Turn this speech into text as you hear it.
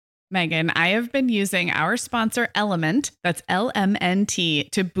Megan, I have been using our sponsor Element, that's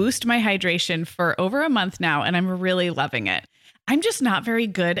LMNT, to boost my hydration for over a month now, and I'm really loving it. I'm just not very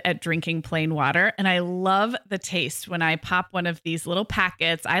good at drinking plain water, and I love the taste when I pop one of these little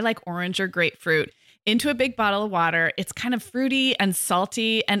packets. I like orange or grapefruit into a big bottle of water. It's kind of fruity and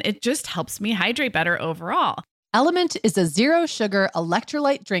salty, and it just helps me hydrate better overall. Element is a zero-sugar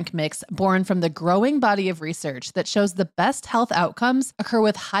electrolyte drink mix born from the growing body of research that shows the best health outcomes occur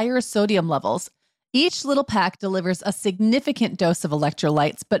with higher sodium levels. Each little pack delivers a significant dose of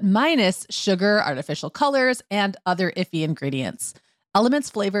electrolytes, but minus sugar, artificial colors, and other iffy ingredients. Element's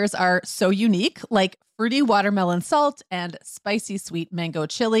flavors are so unique, like fruity watermelon salt and spicy sweet mango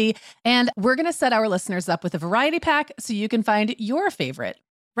chili. And we're going to set our listeners up with a variety pack so you can find your favorite.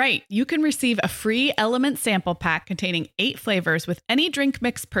 Right. You can receive a free Element sample pack containing 8 flavors with any drink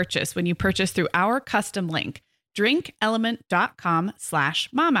mix purchase when you purchase through our custom link,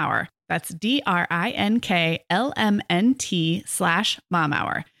 drinkelement.com/momhour. That's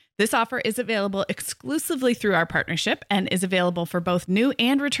DRINKLMNT/momhour. This is available exclusively through our partnership and is available for both new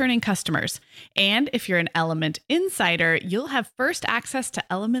and returning customers. And if you're an Element insider, you'll have first access to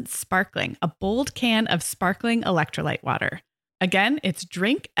Element Sparkling, a bold can of sparkling electrolyte water. Again, it's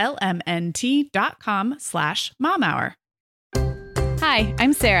drinklmnt.com/momhour. Hi,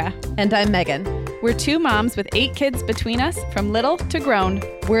 I'm Sarah. And I'm Megan. We're 2 moms with 8 kids between us, from little to grown.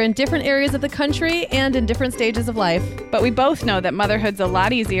 We're in different areas of the country and in different stages of life. But we both know that motherhood's a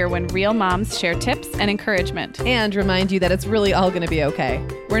lot easier when real moms share tips and encouragement. And remind you that it's really all going to be okay.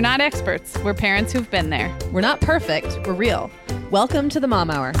 We're not experts. We're parents who've been there. We're not perfect. We're real. Welcome to the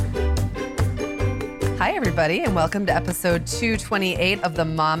Mom Hour. Hi, everybody, and welcome to episode 228 of the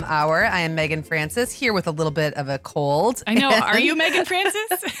Mom Hour. I am Megan Francis, here with a little bit of a cold. I know. Are you Megan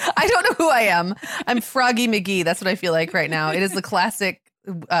Francis? I don't know who I am. I'm Froggy McGee. That's what I feel like right now. It is the classic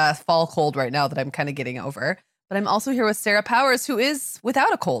fall cold right now that I'm kind of getting over. But I'm also here with Sarah Powers, who is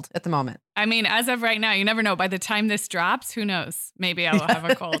without a cold at the moment. I mean, as of right now, you never know. By the time this drops, who knows? Maybe I'll have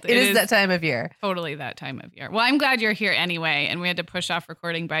a cold. It is that time of year. Totally that time of year. Well, I'm glad you're here anyway. And we had to push off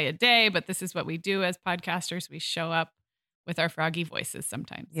recording by a day, but this is what we do as podcasters. We show up with our froggy voices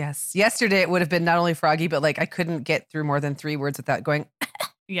sometimes. Yes. Yesterday, it would have been not only froggy, but like I couldn't get through more than 3 words without going.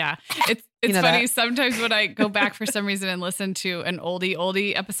 Yeah. It's funny. Sometimes when I go back for some reason and listen to an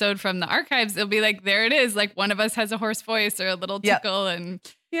oldie episode from the archives, it'll be like, there it is. Like one of us has a hoarse voice or a little tickle. Yep. And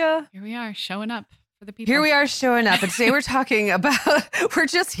here we are showing up for the people. Here we are showing up. And today we're talking about, we're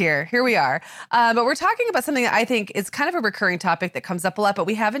just here. Here we are. But we're talking about something that I think is kind of a recurring topic that comes up a lot, but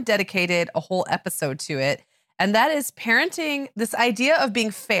we haven't dedicated a whole episode to it. And that is parenting, this idea of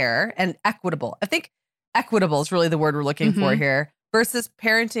being fair and equitable. I think equitable is really the word we're looking for here. Versus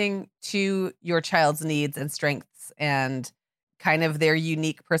parenting to your child's needs and strengths and kind of their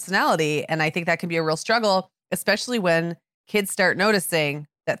unique personality. And I think that can be a real struggle, especially when kids start noticing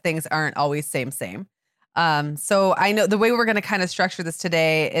that things aren't always same. So I know the way we're going to kind of structure this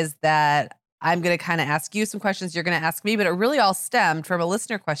today is that I'm going to kind of ask you some questions. You're going to ask me, but it really all stemmed from a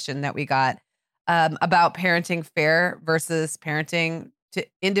listener question that we got about parenting fair versus parenting to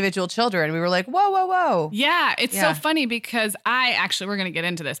individual children. We were like, whoa. Yeah, it's so funny because we're going to get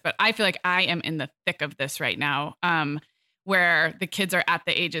into this, but I feel like I am in the thick of this right now, where the kids are at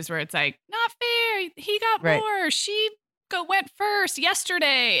the ages where it's like, not fair. He got more. She went first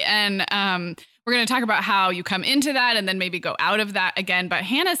yesterday. And we're going to talk about how you come into that and then maybe go out of that again. But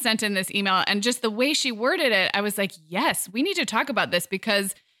Hannah sent in this email and just the way she worded it, I was like, yes, we need to talk about this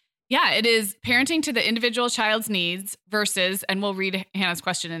because it is parenting to the individual child's needs versus, and we'll read Hannah's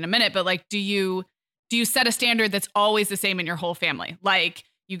question in a minute, but like, do you set a standard that's always the same in your whole family? Like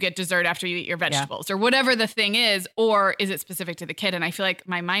you get dessert after you eat your vegetables or whatever the thing is, or is it specific to the kid? And I feel like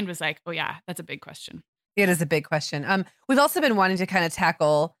my mind was like, oh yeah, that's a big question. It is a big question. We've also been wanting to kind of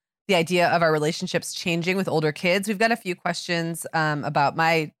tackle the idea of our relationships changing with older kids. We've got a few questions about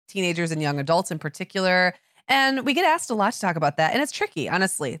my teenagers and young adults in particular. And we get asked a lot to talk about that. And it's tricky,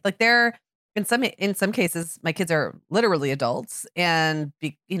 honestly. Like in some cases, my kids are literally adults and,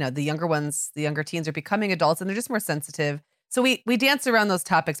 the younger teens are becoming adults and they're just more sensitive. So we dance around those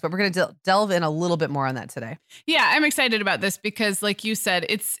topics, but we're going to delve in a little bit more on that today. Yeah, I'm excited about this because like you said,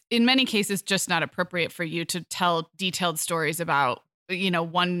 it's in many cases just not appropriate for you to tell detailed stories about,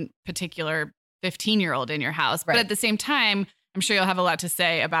 one particular 15-year-old in your house. Right. But at the same time, I'm sure you'll have a lot to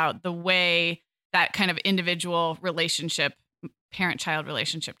say about the way that kind of individual relationship, parent-child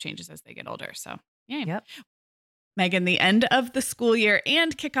relationship changes as they get older. So, yeah. Yep. Megan, the end of the school year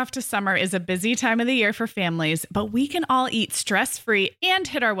and kickoff to summer is a busy time of the year for families, but we can all eat stress-free and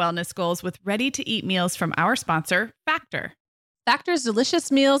hit our wellness goals with ready-to-eat meals from our sponsor, Factor. Factor's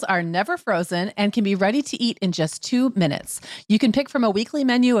delicious meals are never frozen and can be ready to eat in just 2 minutes. You can pick from a weekly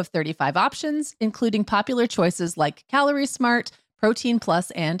menu of 35 options, including popular choices like Calorie Smart, Protein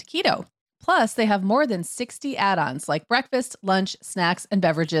Plus, and Keto. Plus, they have more than 60 add-ons like breakfast, lunch, snacks, and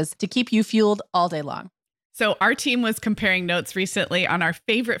beverages to keep you fueled all day long. So our team was comparing notes recently on our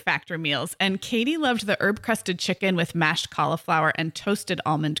favorite Factor meals, and Katie loved the herb-crusted chicken with mashed cauliflower and toasted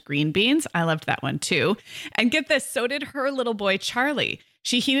almond green beans. I loved that one too. And get this, so did her little boy, Charlie.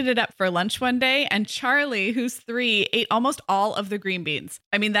 She heated it up for lunch one day, and Charlie, who's 3, ate almost all of the green beans.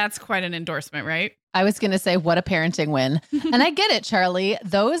 I mean, that's quite an endorsement, right? I was going to say, what a parenting win. And I get it, Charlie.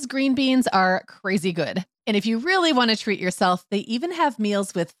 Those green beans are crazy good. And if you really want to treat yourself, they even have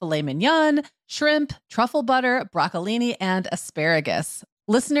meals with filet mignon, shrimp, truffle butter, broccolini, and asparagus.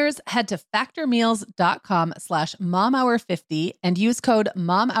 Listeners, head to factormeals.com/momhour50 and use code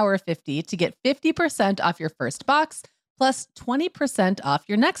momhour50 to get 50% off your first box plus 20% off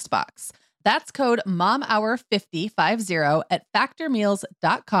your next box. That's code momhour50 at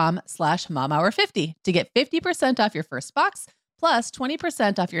factormeals.com/momhour50 to get 50% off your first box plus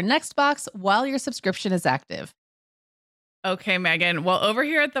 20% off your next box while your subscription is active. Okay, Megan. Well, over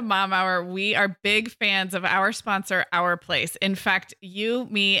here at the Mom Hour, we are big fans of our sponsor, Our Place. In fact, you,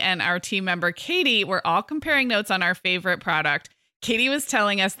 me, and our team member, Katie, were all comparing notes on our favorite product. Katie was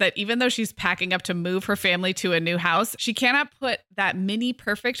telling us that even though she's packing up to move her family to a new house, she cannot put that mini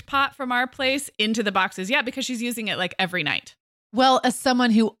perfect pot from Our Place into the boxes yet because she's using it like every night. Well, as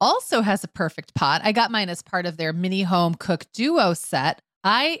someone who also has a perfect pot, I got mine as part of their mini home cook duo set.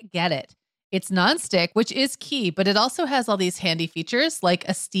 I get it. It's nonstick, which is key, but it also has all these handy features like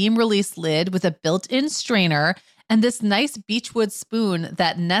a steam release lid with a built-in strainer and this nice beechwood spoon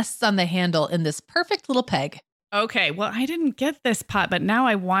that nests on the handle in this perfect little peg. Okay, well, I didn't get this pot, but now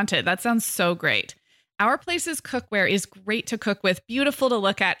I want it. That sounds so great. Our Place's cookware is great to cook with, beautiful to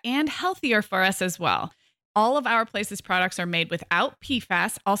look at, and healthier for us as well. All of Our Place's products are made without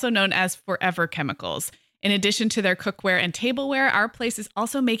PFAS, also known as forever chemicals. In addition to their cookware and tableware, Our Place is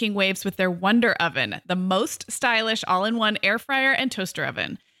also making waves with their Wonder Oven, the most stylish all-in-one air fryer and toaster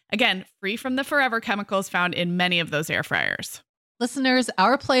oven. Again, free from the forever chemicals found in many of those air fryers. Listeners,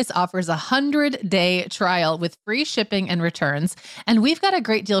 Our Place offers a 100-day trial with free shipping and returns, and we've got a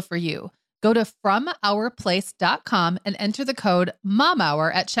great deal for you. Go to FromOurPlace.com and enter the code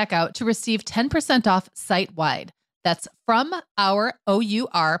MOMHOUR at checkout to receive 10% off site-wide. That's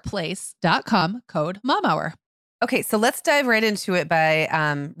FromOurPlace.com, code MOMHOUR. Okay, so let's dive right into it by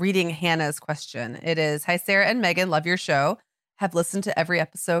reading Hannah's question. It is, hi, Sarah and Megan, love your show. Have listened to every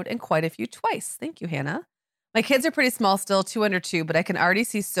episode and quite a few twice. Thank you, Hannah. My kids are pretty small still, 2 under 2, but I can already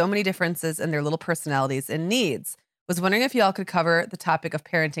see so many differences in their little personalities and needs. Was wondering if y'all could cover the topic of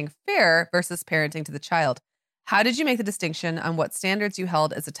parenting fair versus parenting to the child. How did you make the distinction on what standards you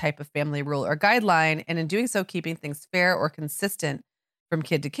held as a type of family rule or guideline, and in doing so, keeping things fair or consistent from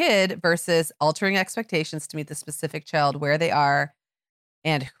kid to kid versus altering expectations to meet the specific child where they are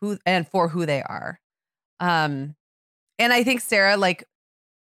and for who they are? And I think, Sarah, like,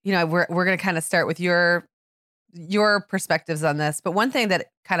 you know, we're going to kind of start with your perspectives on this. But one thing that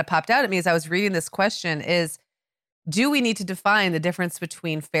kind of popped out at me as I was reading this question is, do we need to define the difference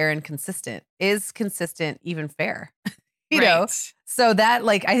between fair and consistent? Is consistent even fair? you know? So that,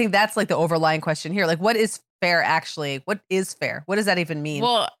 like, I think that's like the overlying question here. Like, what is fair actually? What is fair? What does that even mean?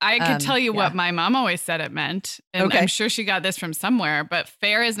 Well, I could tell you what my mom always said it meant. And Okay. I'm sure she got this from somewhere, but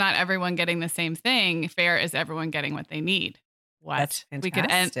fair is not everyone getting the same thing. Fair is everyone getting what they need. What? That's We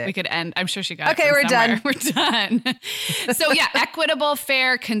could end. I'm sure she got Okay, it from we're somewhere. done. We're done. So yeah, equitable,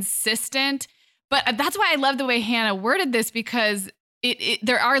 fair, consistent. But that's why I love the way Hannah worded this, because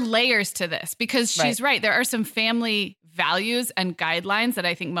there are layers to this, because she's right. There are some family values and guidelines that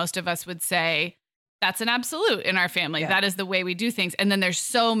I think most of us would say that's an absolute in our family. Yeah. That is the way we do things. And then there's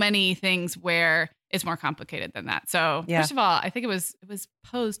so many things where it's more complicated than that. So first of all, I think it was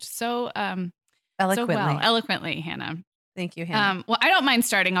posed so eloquently, Hannah. Thank you, Hannah. Well, I don't mind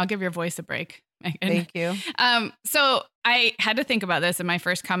starting. I'll give your voice a break, Megan. Thank you. So I had to think about this, and my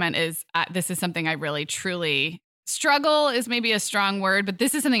first comment is this is something I really, truly struggle is maybe a strong word, but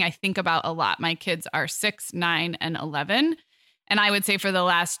this is something I think about a lot. My kids are 6, 9, and 11. And I would say for the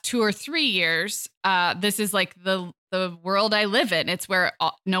last 2 or 3 years, this is like the world I live in. It's where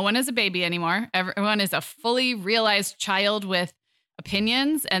no one is a baby anymore. Everyone is a fully realized child with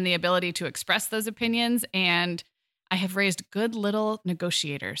opinions and the ability to express those opinions. And I have raised good little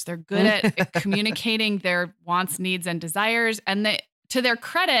negotiators. They're good at communicating their wants, needs, and desires. And to their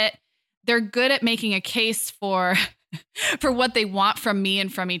credit, they're good at making a case for what they want from me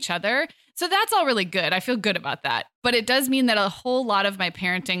and from each other. So that's all really good. I feel good about that. But it does mean that a whole lot of my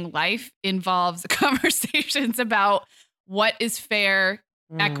parenting life involves conversations about what is fair,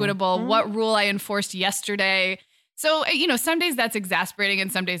 equitable, what rule I enforced yesterday. So, some days that's exasperating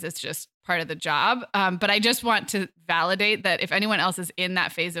and some days it's just part of the job. But I just want to validate that if anyone else is in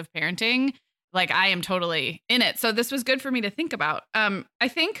that phase of parenting, like I am totally in it. So this was good for me to think about. I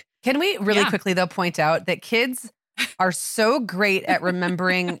think. Can we really quickly, though, point out that kids are so great at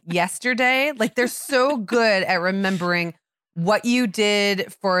remembering yesterday. Like they're so good at remembering what you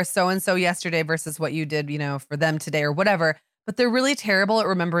did for so-and-so yesterday versus what you did, for them today or whatever. But they're really terrible at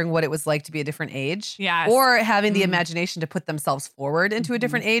remembering what it was like to be a different age. Yes. Or having the imagination to put themselves forward into a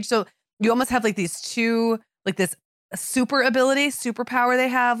different age. So you almost have like these two, like this superpower they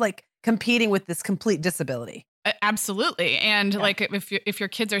have, like competing with this complete disability. Absolutely. And like if your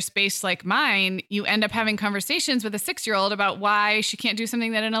kids are spaced like mine, you end up having conversations with a 6-year-old about why she can't do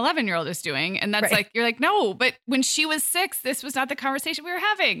something that an 11-year-old is doing. And that's like, you're like, no, but when she was 6, this was not the conversation we were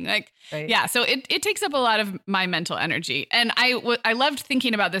having. Like, so it takes up a lot of my mental energy. And I loved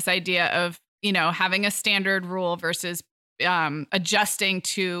thinking about this idea of, having a standard rule versus adjusting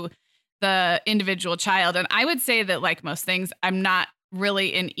to the individual child. And I would say that like most things, I'm not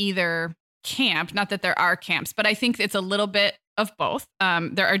really in either camp. Not that there are camps, but I think it's a little bit of both.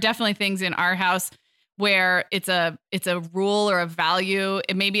 There are definitely things in our house where it's a rule or a value.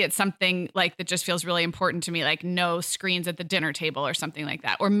 Maybe it's something like that just feels really important to me, like no screens at the dinner table or something like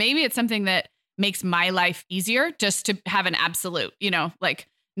that. Or maybe it's something that makes my life easier just to have an absolute, like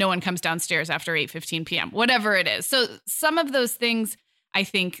no one comes downstairs after 8:15 p.m., whatever it is. So some of those things, I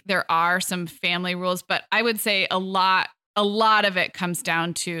think there are some family rules, but I would say a lot of it comes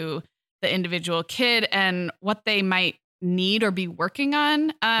down to the individual kid and what they might need or be working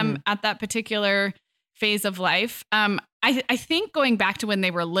on at that particular phase of life. I think going back to when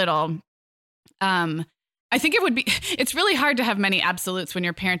they were little, I think it's really hard to have many absolutes when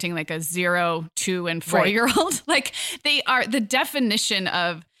you're parenting like a 0, 2, and 4-year-old. Like they are the definition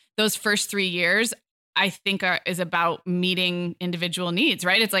of those first 3 years. I think is about meeting individual needs,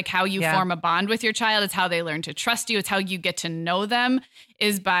 right? It's like how you form a bond with your child. It's how they learn to trust you. It's how you get to know them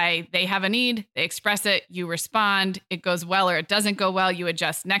is by they have a need, they express it, you respond, it goes well or it doesn't go well, you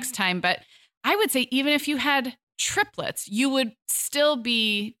adjust next time. But I would say even if you had triplets, you would still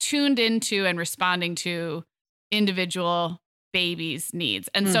be tuned into and responding to individual babies' needs.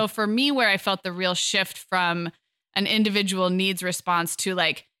 And so for me, where I felt the real shift from an individual needs response to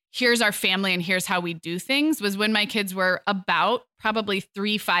like, here's our family and here's how we do things was when my kids were about probably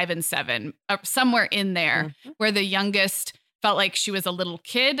 3, 5, and 7, somewhere in there where the youngest felt like she was a little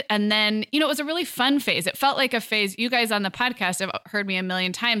kid. And then, it was a really fun phase. It felt like a phase. You guys on the podcast have heard me a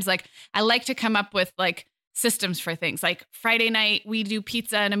million times. Like I like to come up with like systems for things like Friday night, we do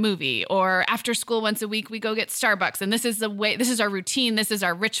pizza and a movie, or after school once a week, we go get Starbucks. And this is our routine. This is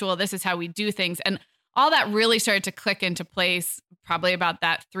our ritual. This is how we do things. And all that really started to click into place probably about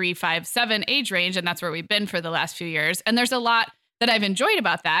that 3, 5, 7 age range. And that's where we've been for the last few years. And there's a lot that I've enjoyed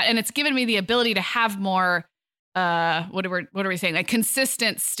about that. And it's given me the ability to have more, what are we saying? Like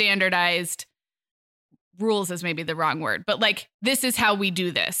consistent, standardized rules is maybe the wrong word, but like, this is how we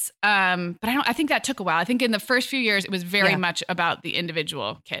do this. But I think that took a while. I think in the first few years, it was very much about the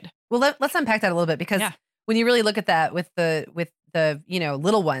individual kid. Well, let's unpack that a little bit because when you really look at that with the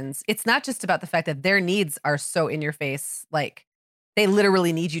little ones, it's not just about the fact that their needs are so in your face. Like they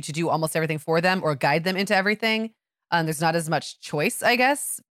literally need you to do almost everything for them or guide them into everything. There's not as much choice, I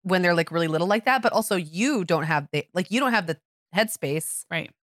guess, when they're like really little like that. But also you don't have the headspace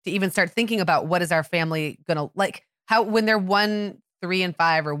to even start thinking about what is our family gonna like, how when they're 1, 3, and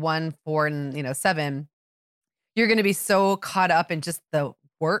 5 or 1, 4, and 7, you're gonna be so caught up in just the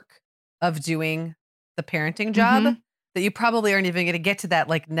work of doing the parenting job that you probably aren't even going to get to that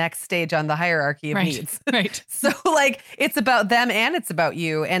like next stage on the hierarchy of needs. Right. So like it's about them and it's about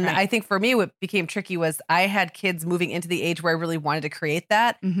you. And I think for me, what became tricky was I had kids moving into the age where I really wanted to create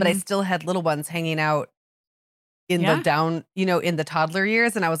that, but I still had little ones hanging out in the down, in the toddler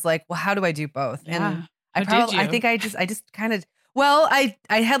years. And I was like, well, how do I do both? And I think I just kind of, well, I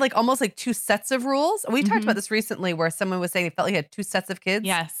had like almost like 2 sets of rules. We talked about this recently where someone was saying they felt like he had 2 sets of kids.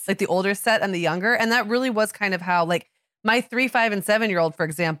 Yes. Like the older set and the younger. And that really was kind of how like my 3, 5, and 7-year-old, for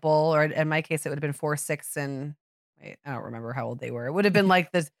example, or in my case, it would have been 4, 6, and I don't remember how old they were. It would have been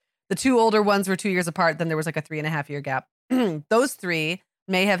like the 2 older ones were 2 years apart. Then there was like a 3.5-year gap. Those 3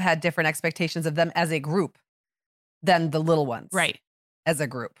 may have had different expectations of them as a group than the little ones. Right. As a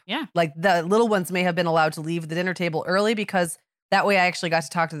group. Yeah. Like the little ones may have been allowed to leave the dinner table early because that way I actually got to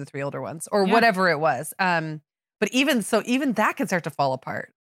talk to the 3 older ones or whatever it was. But even that can start to fall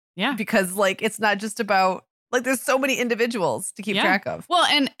apart. Yeah. Because like, it's not just about like, there's so many individuals to keep track of. Well,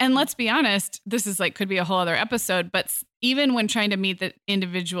 and let's be honest, this is like, could be a whole other episode, but even when trying to meet the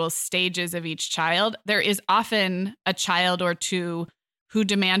individual stages of each child, there is often a child or two who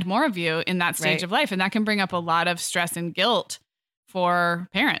demand more of you in that stage of life. And that can bring up a lot of stress and guilt for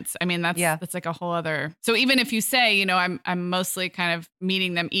parents. I mean, that's like a whole other. So even if you say, you know, I'm mostly kind of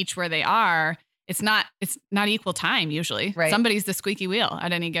meeting them each where they are, it's not equal time usually. Right. Somebody's the squeaky wheel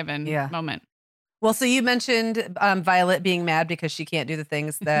at any given moment. Well, so you mentioned Violet being mad because she can't do the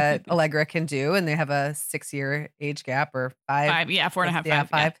things that Allegra can do, and they have a 6-year age gap or 5. 5, yeah, 4.5,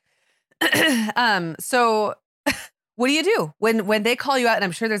 5. Yeah. So what do you do when they call you out? And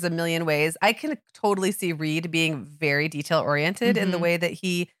I'm sure there's a million ways. I can totally see Reed being very detail oriented in the way that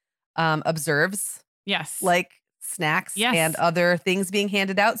he observes, like snacks and other things being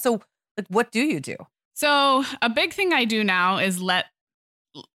handed out. So, like, what do you do? So a big thing I do now is let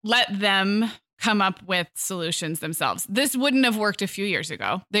them come up with solutions themselves. This wouldn't have worked a few years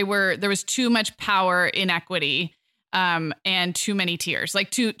ago. There was too much power inequity and too many tears, like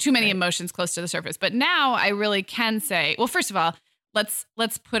too many emotions close to the surface. But now I really can say, well, first of all, let's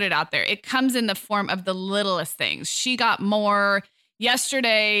put it out there. It comes in the form of the littlest things. She got more.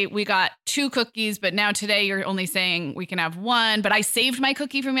 Yesterday we got 2 cookies, but now today you're only saying we can have 1, but I saved my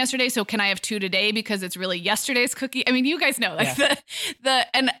cookie from yesterday. So can I have 2 today because it's really yesterday's cookie? I mean, you guys know like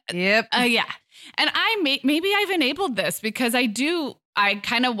And maybe I've enabled this because I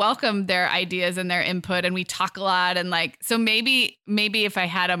kind of welcome their ideas and their input, and we talk a lot. And like, so maybe if I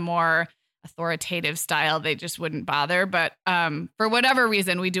had a more authoritative style, they just wouldn't bother. But for whatever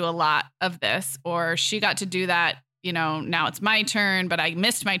reason, we do a lot of this, or she got to do that, you know, now it's my turn, but I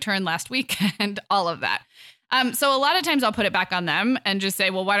missed my turn last weekend, all of that. So a lot of times I'll put it back on them and just say,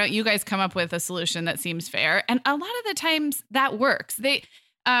 well, why don't you guys come up with a solution that seems fair? And a lot of the times that works.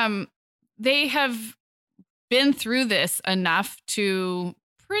 They have been through this enough to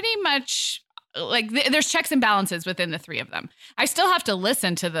pretty much like there's checks and balances within the 3 of them. I still have to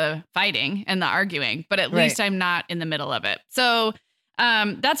listen to the fighting and the arguing, but at least I'm not in the middle of it. So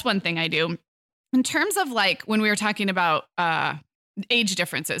that's one thing I do. In terms of like when we were talking about age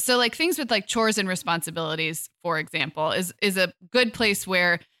differences. So like things with like chores and responsibilities, for example, is a good place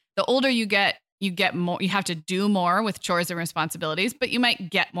where the older you get more, you have to do more with chores and responsibilities, but you might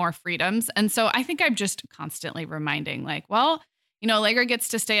get more freedoms. And so I think I'm just constantly reminding like, well, you know, Allegra gets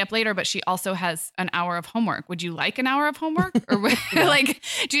to stay up later, but she also has an hour of homework. Would you like an hour of homework? Or like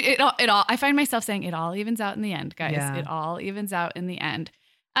it all, I find myself saying it all evens out in the end, guys. Yeah. It all evens out in the end.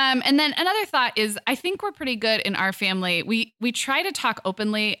 And then another thought is I think we're pretty good in our family. We try to talk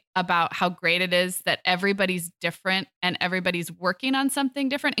openly about how great it is that everybody's different and everybody's working on something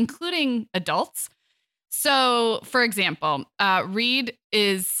different, including adults. So, for example, Reed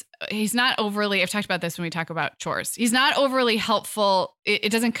he's not overly, I've talked about this when we talk about chores. He's not overly helpful.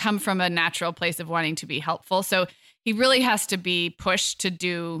 It doesn't come from a natural place of wanting to be helpful. So he really has to be pushed to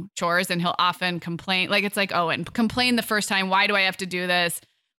do chores, and he'll often complain. Like, it's like, oh, and complain the first time. Why do I have to do this?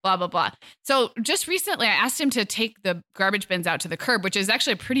 Blah, blah, blah. So just recently I asked him to take the garbage bins out to the curb, which is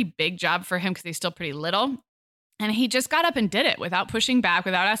actually a pretty big job for him because he's still pretty little. And he just got up and did it without pushing back,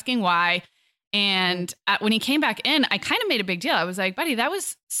 without asking why. And when he came back in, I kind of made a big deal. I was like, buddy,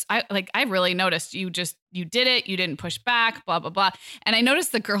 I really noticed you did it. You didn't push back, blah, blah, blah. And I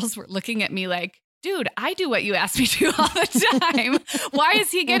noticed the girls were looking at me like, dude, I do what you ask me to all the time. Why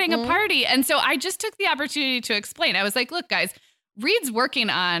is he getting a party? And so I just took the opportunity to explain. I was like, look, guys, Reed's working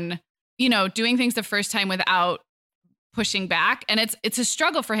on, you know, doing things the first time without pushing back. And it's a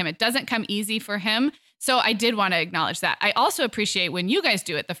struggle for him. It doesn't come easy for him. So I did want to acknowledge that. I also appreciate when you guys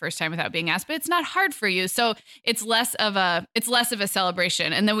do it the first time without being asked, but it's not hard for you. So it's less of a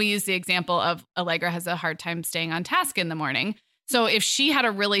celebration. And then we use the example of Allegra has a hard time staying on task in the morning. So if she had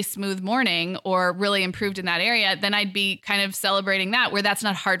a really smooth morning or really improved in that area, then I'd be kind of celebrating that where that's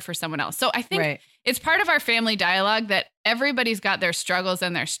not hard for someone else. So I think it's part of our family dialogue that everybody's got their struggles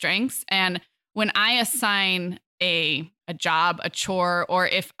and their strengths. And when I assign a job, a chore, or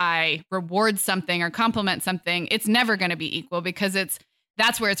if I reward something or compliment something, it's never going to be equal because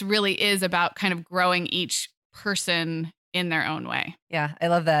that's where it really is about kind of growing each person in their own way. Yeah, I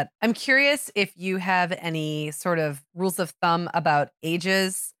love that. I'm curious if you have any sort of rules of thumb about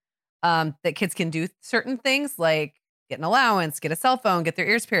ages that kids can do certain things like get an allowance, get a cell phone, get their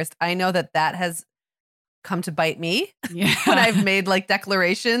ears pierced. I know that has come to bite me when I've made like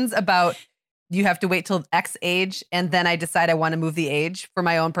declarations about you have to wait till X age and then I decide I want to move the age for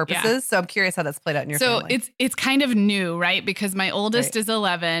my own purposes. Yeah. So I'm curious how that's played out in your family. So it's kind of new, right? Because my oldest is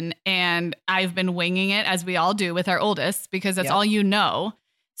 11 and I've been winging it as we all do with our oldest because that's all you know.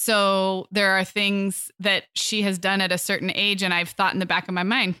 So there are things that she has done at a certain age. And I've thought in the back of my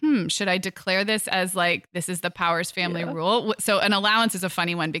mind, should I declare this as like, this is the Powers family rule? So an allowance is a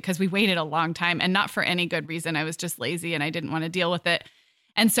funny one because we waited a long time and not for any good reason. I was just lazy and I didn't want to deal with it.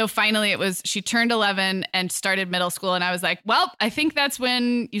 And so finally she turned 11 and started middle school. And I was like, well, I think that's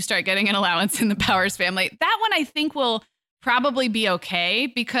when you start getting an allowance in the Powers family. That one I think will probably be okay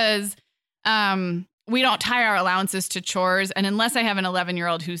because, we don't tie our allowances to chores. And unless I have an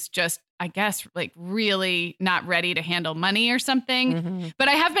 11-year-old who's just, I guess, like really not ready to handle money or something. But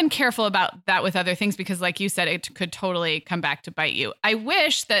I have been careful about that with other things because like you said, it could totally come back to bite you. I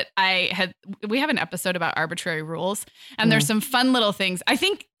wish that we have an episode about arbitrary rules and there's some fun little things. I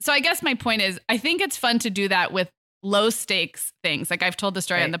guess my point is, I think it's fun to do that with low stakes things. Like I've told the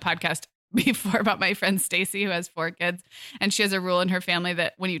story on the podcast before about my friend Stacy, who has 4 kids, and she has a rule in her family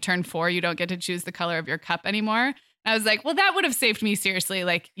that when you turn 4, you don't get to choose the color of your cup anymore. And I was like, well, that would have saved me seriously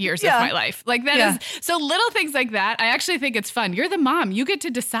like years of my life. Like that is so little things like that. I actually think it's fun. You're the mom. You get to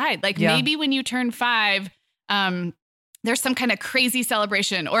decide. Like maybe when you turn 5, there's some kind of crazy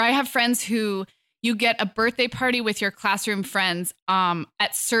celebration. Or I have friends who you get a birthday party with your classroom friends on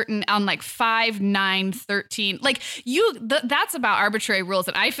like 5, 9, 13. Like that's about arbitrary rules.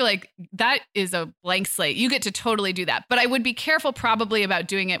 And I feel like that is a blank slate. You get to totally do that. But I would be careful probably about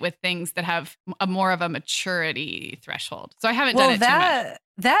doing it with things that have a more of a maturity threshold. So I haven't done it too much.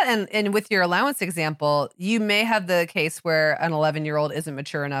 That and with your allowance example, you may have the case where an 11-year-old isn't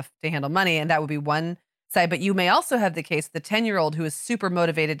mature enough to handle money. And that would be one side, but you may also have the case, the 10-year-old who is super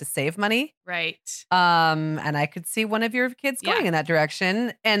motivated to save money. Right. And I could see one of your kids going in that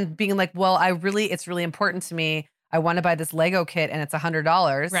direction and being like, well, it's really important to me. I want to buy this Lego kit and it's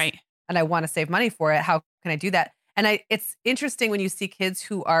 $100. Right. And I want to save money for it. How can I do that? And it's interesting when you see kids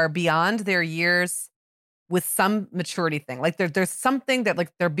who are beyond their years with some maturity thing. Like there's something that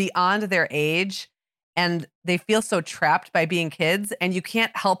like they're beyond their age and they feel so trapped by being kids and you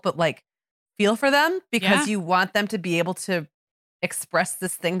can't help but like feel for them because you want them to be able to express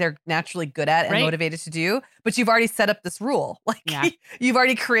this thing they're naturally good at and motivated to do, but you've already set up this rule. Like you've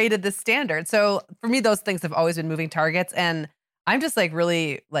already created this standard. So for me, those things have always been moving targets. And I'm just like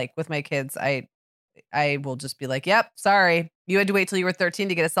really like with my kids, I will just be like, yep, sorry. You had to wait till you were 13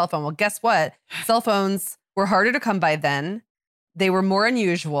 to get a cell phone. Well, guess what? Cell phones were harder to come by then. They were more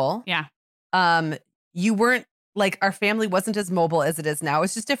unusual. Yeah. You weren't like our family wasn't as mobile as it is now.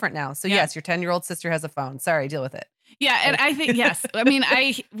 It's just different now. So yes, your 10-year-old sister has a phone. Sorry, deal with it. Yeah. And I think, yes, I mean,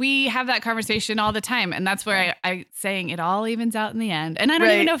 we have that conversation all the time. And that's where I saying it all evens out in the end. And I don't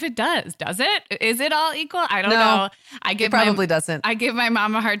even know if it does. Does it? Is it all equal? I don't know. It probably doesn't. I give my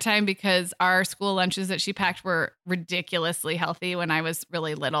mom a hard time because our school lunches that she packed were ridiculously healthy when I was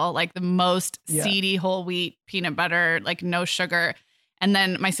really little, like the most seedy whole wheat peanut butter, like no sugar. And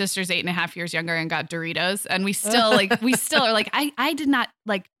then my sister's 8.5 years younger and got Doritos. And we still are like, I did not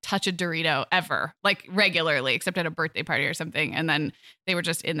like touch a Dorito ever, like regularly, except at a birthday party or something. And then they were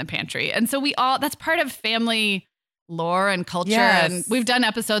just in the pantry. And so that's part of family lore and culture. Yes. And we've done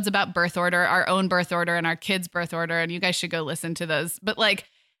episodes about birth order, our own birth order and our kids' birth order. And you guys should go listen to those. But like,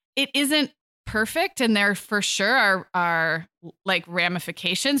 it isn't perfect. And there for sure are like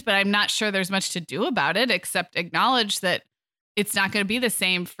ramifications, but I'm not sure there's much to do about it except acknowledge that it's not going to be the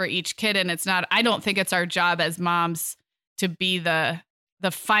same for each kid. And I don't think it's our job as moms to be the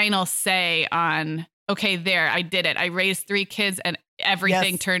final say on, okay, there, I did it. I raised 3 kids and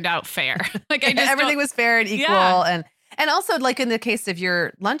everything turned out fair. Like everything was fair and equal. Yeah. And also like in the case of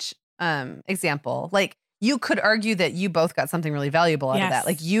your lunch example, like you could argue that you both got something really valuable out of that.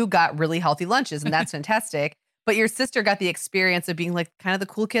 Like you got really healthy lunches and that's fantastic. But your sister got the experience of being like kind of the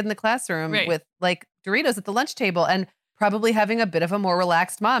cool kid in the classroom with like Doritos at the lunch table and probably having a bit of a more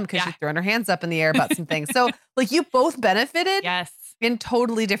relaxed mom because she's throwing her hands up in the air about some things. So like you both benefited in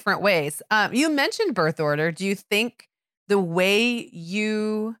totally different ways. You mentioned birth order. Do you think the way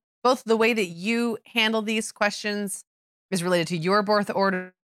that you handle these questions is related to your birth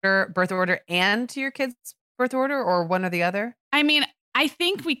order and to your kids' birth order or one or the other? I mean, I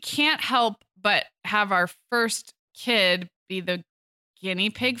think we can't help but have our first kid be the guinea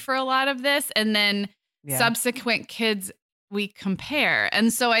pig for a lot of this. And then subsequent kids we compare.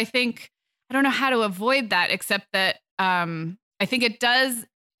 And so I don't know how to avoid that, except that I think it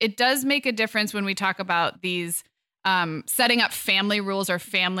does make a difference when we talk about these setting up family rules or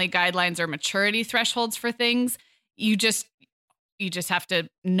family guidelines or maturity thresholds for things. You just have to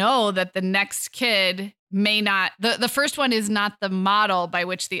know that the next kid may not, the first one is not the model by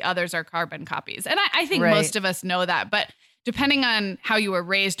which the others are carbon copies. And I think most of us know that, but depending on how you were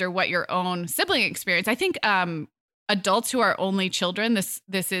raised or what your own sibling experience, I think a adults who are only children,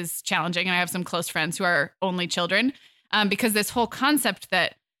 this is challenging. And I have some close friends who are only children, because this whole concept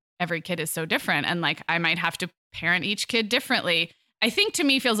that every kid is so different and like I might have to parent each kid differently, I think to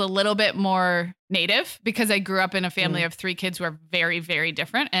me feels a little bit more native because I grew up in a family of 3 kids who are very, very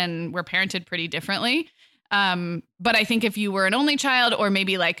different and were parented pretty differently. But I think if you were an only child or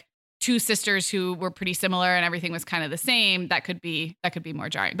maybe like 2 sisters who were pretty similar and everything was kind of the same, that could be more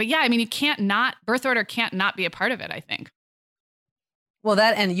jarring. But yeah, I mean, birth order can't not be a part of it, I think. Well,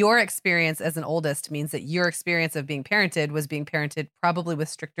 that and your experience as an oldest means that your experience of being parented was being parented probably with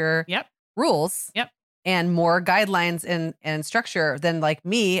stricter rules and more guidelines and structure than like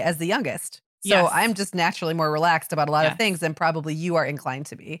me as the youngest. So I'm just naturally more relaxed about a lot of things than probably you are inclined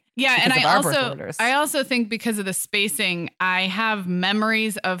to be. Yeah. And I also think because of the spacing, I have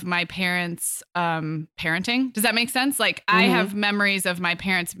memories of my parents parenting. Does that make sense? Like I have memories of my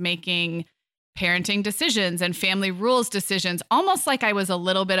parents making parenting decisions and family rules decisions, almost like I was a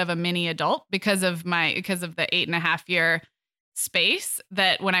little bit of a mini adult because of the 8.5 year space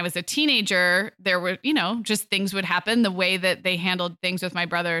that when I was a teenager, there were, just things would happen the way that they handled things with my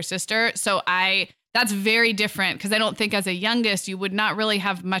brother or sister. So that's very different because I don't think as a youngest, you would not really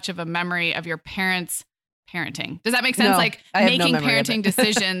have much of a memory of your parents parenting. Does that make sense? No, like making parenting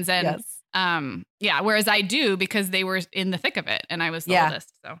decisions and whereas I do because they were in the thick of it and I was the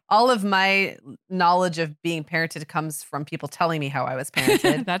oldest. So all of my knowledge of being parented comes from people telling me how I was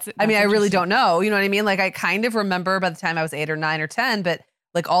parented. I mean, I really don't know. You know what I mean? Like I kind of remember by the time I was 8 or 9 or 10, but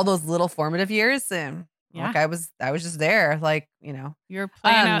like all those little formative years, like I was just there. Like, you were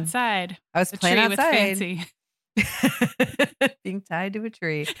playing outside. I was playing outside. With fancy. Being tied to a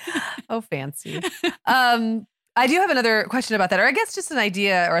tree. Oh, fancy. I do have another question about that, or I guess just an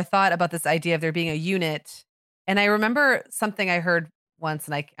idea or a thought about this idea of there being a unit. And I remember something I heard once,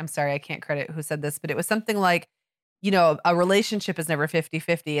 and I'm sorry, I can't credit who said this, but it was something like, a relationship is never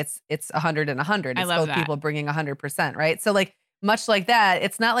 50-50. It's 100 and 100. It's both people bringing 100%, right? So like, much like that,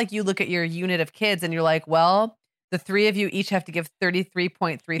 it's not like you look at your unit of kids and you're like, well, the 3 of you each have to give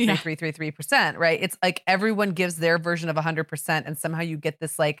 33.33333%, right? It's like everyone gives their version of 100% and somehow you get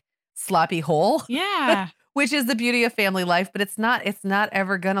this like sloppy whole. Yeah. Which is the beauty of family life, but it's not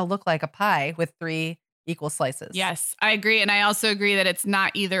ever going to look like a pie with 3 equal slices. Yes, I agree. And I also agree that it's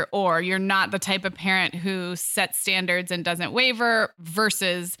not either or. You're not the type of parent who sets standards and doesn't waver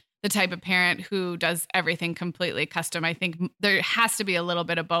versus the type of parent who does everything completely custom. I think there has to be a little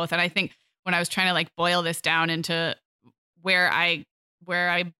bit of both. And I think when I was trying to like boil this down into what I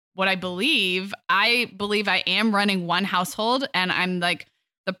believe I am running one household and I'm like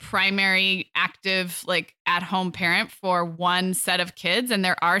the primary active, like at home parent for one set of kids. And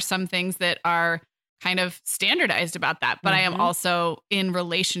there are some things that are kind of standardized about that, but I am also in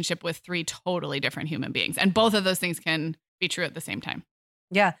relationship with 3 totally different human beings. And both of those things can be true at the same time.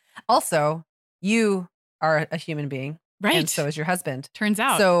 Yeah. Also, you are a human being. Right. And so is your husband. Turns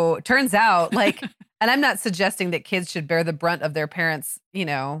out like, and I'm not suggesting that kids should bear the brunt of their parents,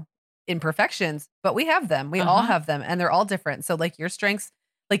 imperfections, but we have them. We all have them and they're all different. So like your strengths,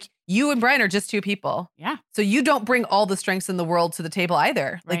 like you and Brian are just 2 people. Yeah. So you don't bring all the strengths in the world to the table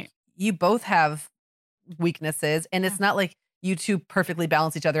either. Like right. You both have weaknesses and it's not like you 2 perfectly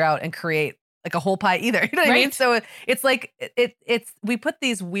balance each other out and create like a whole pie either. You know what I mean? So it's like, we put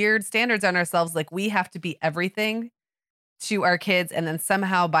these weird standards on ourselves. Like we have to be everything to our kids. And then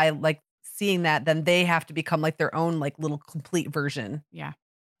somehow by like seeing that, then they have to become like their own, like little complete version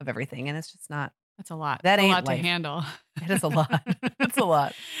of everything. And it's just not. That's a lot. That ain't a lot life. to handle. It is a lot. It's a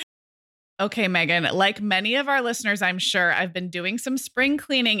lot. Okay, Megan, like many of our listeners, I'm sure I've been doing some spring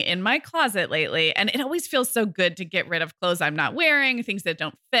cleaning in my closet lately, and it always feels so good to get rid of clothes I'm not wearing, things that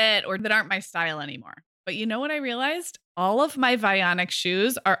don't fit or that aren't my style anymore. But you know what I realized? All of my Vionic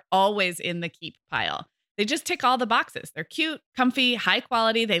shoes are always in the keep pile. They just tick all the boxes. They're cute, comfy, high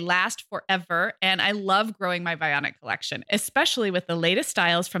quality. They last forever. And I love growing my Vionic collection, especially with the latest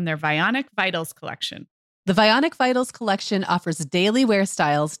styles from their Vionic Vitals collection. The Vionic Vitals collection offers daily wear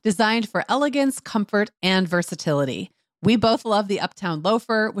styles designed for elegance, comfort, and versatility. We both love the Uptown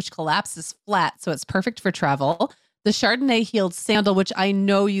loafer, which collapses flat, so it's perfect for travel. The Chardonnay heeled sandal, which I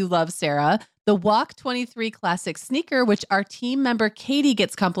know you love, Sarah. The Walk 23 classic sneaker, which our team member Katie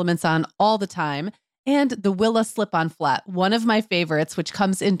gets compliments on all the time. And the Willa slip-on flat, one of my favorites, which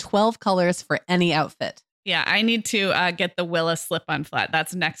comes in 12 colors for any outfit. Yeah, I need to get the Willa slip-on flat.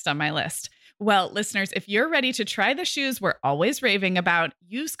 That's next on my list. Well, listeners, if you're ready to try the shoes we're always raving about,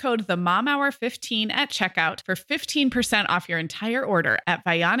 use code TheMomHour15 at checkout for 15% off your entire order at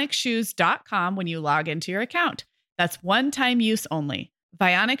VionicShoes.com when you log into your account. That's one-time use only.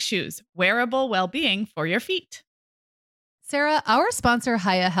 Vionic Shoes, wearable well-being for your feet. Sarah, our sponsor,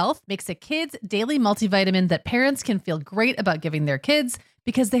 Hiya Health, makes a kids' daily multivitamin that parents can feel great about giving their kids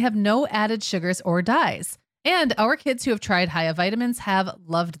because they have no added sugars or dyes. And our kids who have tried Hiya vitamins have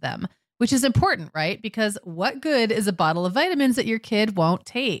loved them, which is important, right? Because what good is a bottle of vitamins that your kid won't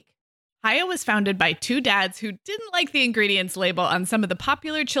take? Hiya was founded by two dads who didn't like the ingredients label on some of the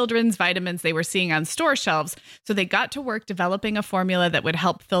popular children's vitamins they were seeing on store shelves, so they got to work developing a formula that would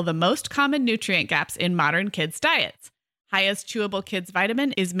help fill the most common nutrient gaps in modern kids' diets. Hiya's Chewable Kids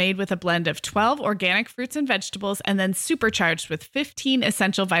Vitamin is made with a blend of 12 organic fruits and vegetables and then supercharged with 15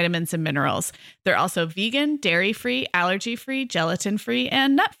 essential vitamins and minerals. They're also vegan, dairy-free, allergy-free, gelatin-free,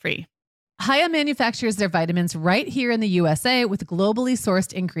 and nut-free. Hiya manufactures their vitamins right here in the USA with globally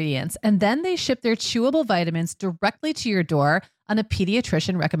sourced ingredients, and then they ship their chewable vitamins directly to your door on a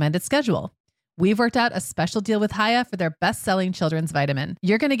pediatrician recommended schedule. We've worked out a special deal with Hiya for their best-selling children's vitamin.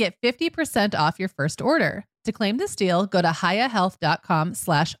 You're going to get 50% off your first order. To claim this deal, go to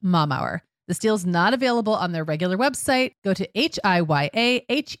hiyahealth.com/momhour. This deal's not available on their regular website. Go to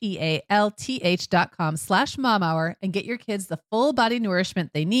hiyahealth.com/momhour and get your kids the full body nourishment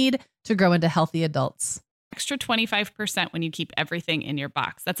they need to grow into healthy adults. Extra 25% when you keep everything in your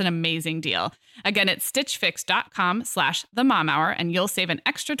box. That's an amazing deal. Again, it's stitchfix.com/themomhour, and you'll save an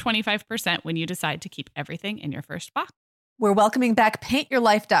extra 25% when you decide to keep everything in your first box. We're welcoming back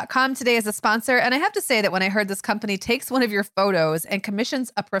paintyourlife.com today as a sponsor. And I have to say that when I heard this company takes one of your photos and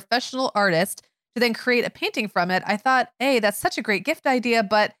commissions a professional artist to then create a painting from it, I thought, A, that's such a great gift idea,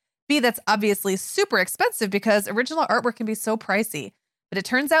 but B, that's obviously super expensive because original artwork can be so pricey. But it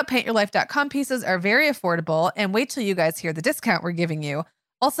turns out paintyourlife.com pieces are very affordable, and wait till you guys hear the discount we're giving you.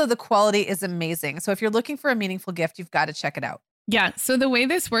 Also, the quality is amazing. So if you're looking for a meaningful gift, you've got to check it out. Yeah. So the way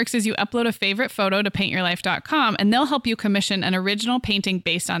this works is you upload a favorite photo to paintyourlife.com and they'll help you commission an original painting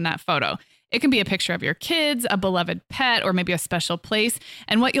based on that photo. It can be a picture of your kids, a beloved pet, or maybe a special place.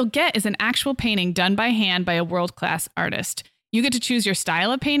 And what you'll get is an actual painting done by hand by a world-class artist. You get to choose your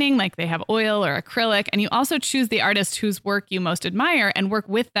style of painting, like they have oil or acrylic, and you also choose the artist whose work you most admire and work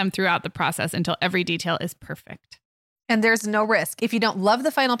with them throughout the process until every detail is perfect. And there's no risk. If you don't love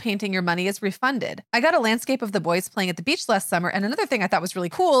the final painting, your money is refunded. I got a landscape of the boys playing at the beach last summer. And another thing I thought was really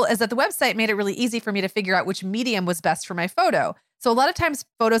cool is that the website made it really easy for me to figure out which medium was best for my photo. So a lot of times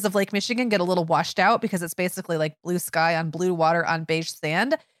photos of Lake Michigan get a little washed out because it's basically like blue sky on blue water on beige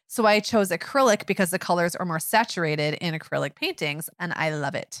sand. So I chose acrylic because the colors are more saturated in acrylic paintings, and I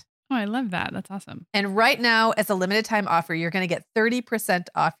love it. Oh, I love that. That's awesome. And right now, as a limited time offer, you're going to get 30%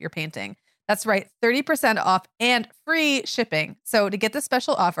 off your painting. That's right, 30% off and free shipping. So to get this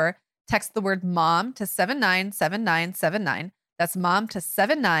special offer, text the word MOM to 797979. That's MOM to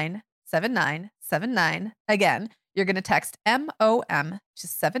 797979. Again, you're going to text MOM to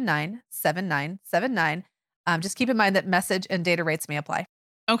 797979. Just keep in mind that message and data rates may apply.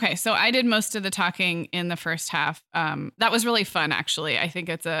 Okay, so I did most of the talking in the first half. That was really fun, actually. I think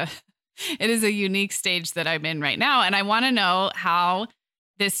it is a unique stage that I'm in right now. And I want to know how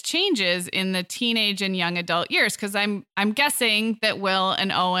this changes in the teenage and young adult years, because I'm guessing that Will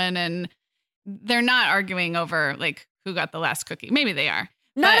and Owen, and they're not arguing over like who got the last cookie. Maybe they are.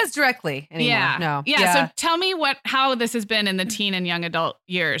 Not as directly anymore. Yeah. No. Yeah. So tell me how this has been in the teen and young adult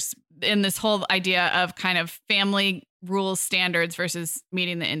years in this whole idea of kind of family rules, standards versus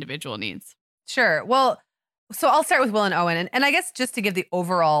meeting the individual needs. Sure. Well, so I'll start with Will and Owen. And I guess just to give the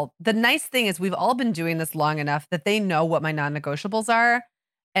nice thing is we've all been doing this long enough that they know what my non-negotiables are.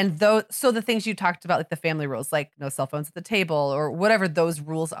 And so the things you talked about, like the family rules, like no cell phones at the table or whatever those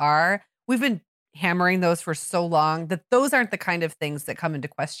rules are, we've been hammering those for so long that those aren't the kind of things that come into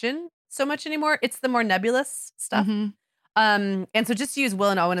question so much anymore. It's the more nebulous stuff. Mm-hmm. And so just to use Will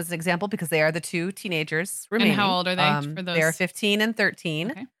and Owen as an example, because they are the two teenagers remaining. And how old are they for those? They're 15 and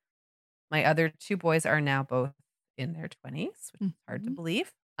 13. Okay. My other two boys are now both in their 20s, which is hard to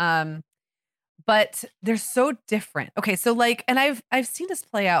believe. But they're so different. Okay, so like, and I've seen this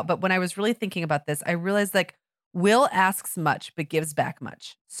play out, but when I was really thinking about this, I realized like Will asks much but gives back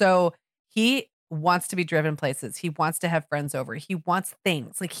much. So he wants to be driven places. He wants to have friends over. He wants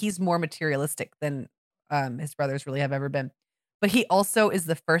things. Like he's more materialistic than his brothers really have ever been. But he also is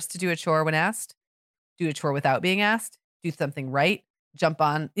the first to do a chore when asked, do a chore without being asked, do something right, jump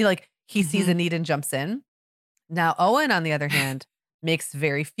on. Like he sees a need and jumps in. Now Owen, on the other hand, makes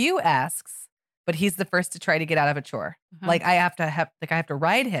very few asks, but he's the first to try to get out of a chore. Like I have to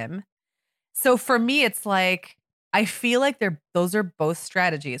ride him. So for me, it's like, I feel like those are both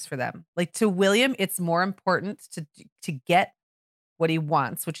strategies for them. Like to William, it's more important to get what he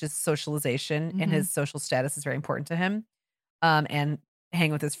wants, which is socialization, and his social status is very important to him. And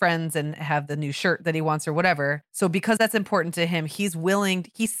hang with his friends and have the new shirt that he wants or whatever. So because that's important to him, he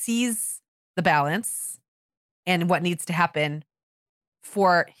sees the balance and what needs to happen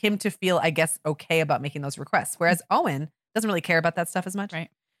for him to feel, I guess, okay about making those requests. Whereas Owen doesn't really care about that stuff as much. Right.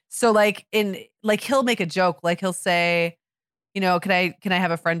 So he'll make a joke, like he'll say, can I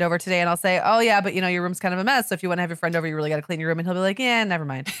have a friend over today? And I'll say, oh yeah, but your room's kind of a mess. So if you want to have your friend over, you really got to clean your room. And he'll be like, yeah, never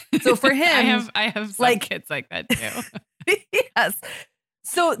mind. So for him, I have some kids like that too. Yes.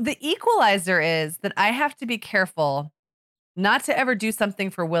 So the equalizer is that I have to be careful not to ever do something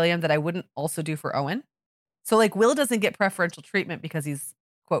for William that I wouldn't also do for Owen. So Will doesn't get preferential treatment because he's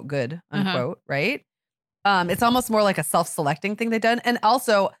quote good, unquote, right? It's almost more like a self-selecting thing they've done. And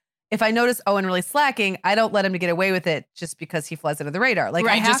also, if I notice Owen really slacking, I don't let him to get away with it just because he flies under the radar.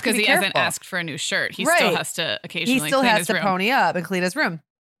 Right, just because he hasn't asked for a new shirt. He still has to occasionally clean his room. Pony up and clean his room.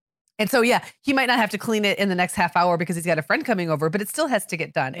 And so, yeah, he might not have to clean it in the next half hour because he's got a friend coming over, but it still has to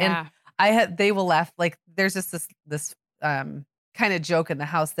get done. Yeah. And they will laugh. There's just this kind of joke in the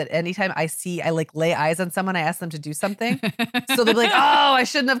house that anytime I lay eyes on someone, I ask them to do something. So they'll be like, oh, I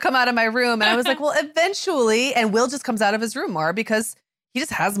shouldn't have come out of my room. And I was like, well, eventually, and Will just comes out of his room more because he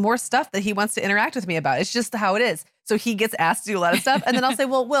just has more stuff that he wants to interact with me about. It's just how it is. So he gets asked to do a lot of stuff. And then I'll say,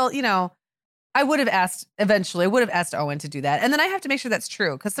 well, Will, I would have asked Owen to do that. And then I have to make sure that's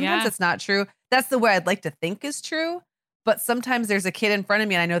true because sometimes it's not true. That's the way I'd like to think is true. But sometimes there's a kid in front of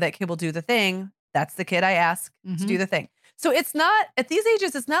me and I know that kid will do the thing. That's the kid I ask to do the thing. So it's not, at these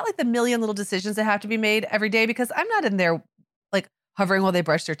ages, it's not like the million little decisions that have to be made every day because I'm not in there hovering while they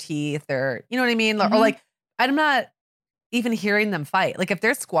brush their teeth or, you know what I mean? Or I'm not even hearing them fight. If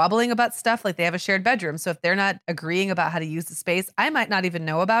they're squabbling about stuff, they have a shared bedroom. So if they're not agreeing about how to use the space, I might not even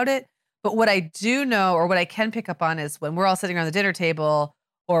know about it. But what I do know, or what I can pick up on, is when we're all sitting around the dinner table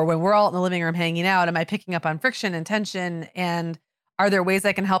or when we're all in the living room hanging out, am I picking up on friction and tension? And are there ways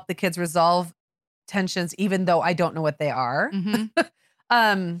I can help the kids resolve tensions, even though I don't know what they are?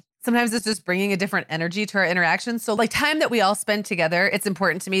 Sometimes it's just bringing a different energy to our interactions. So time that we all spend together, it's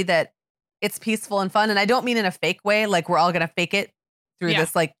important to me that it's peaceful and fun. And I don't mean in a fake way, we're all going to fake it through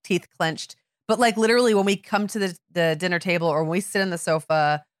this teeth clenched. But literally when we come to the dinner table or when we sit on the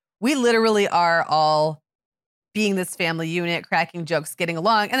sofa, we literally are all being this family unit, cracking jokes, getting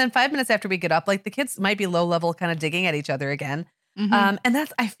along. And then 5 minutes after we get up, the kids might be low level kind of digging at each other again. And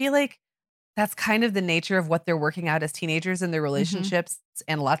I feel like that's kind of the nature of what they're working out as teenagers in their relationships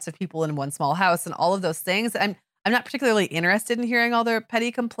and lots of people in one small house and all of those things. I'm not particularly interested in hearing all their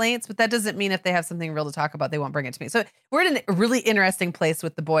petty complaints, but that doesn't mean if they have something real to talk about, they won't bring it to me. So we're in a really interesting place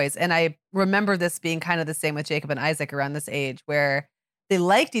with the boys. And I remember this being kind of the same with Jacob and Isaac around this age where they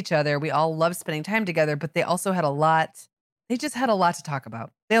liked each other. We all loved spending time together, but they also had they just had a lot to talk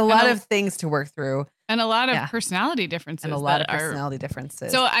about. They had a lot of things to work through. And a lot of personality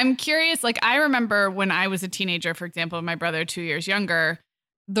differences. So I'm curious, I remember when I was a teenager, for example, my brother 2 years younger,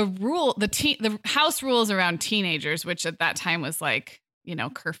 the house rules around teenagers, which at that time was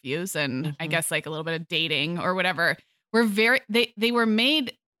curfews and I guess a little bit of dating or whatever, were they were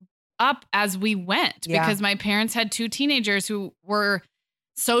made up as we went because my parents had two teenagers who were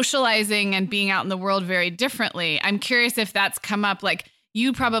socializing and being out in the world very differently. I'm curious if that's come up.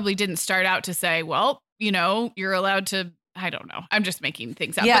 You probably didn't start out to say, well, you're allowed to, I don't know. I'm just making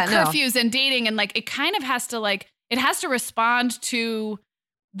things up. But curfews and dating and it kind of has to it has to respond to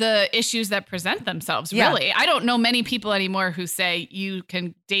the issues that present themselves, really. Yeah. I don't know many people anymore who say you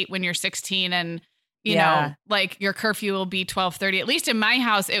can date when you're 16 and, you know, your curfew will be 12:30. At least in my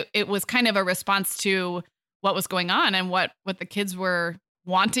house, it was kind of a response to what was going on and what the kids were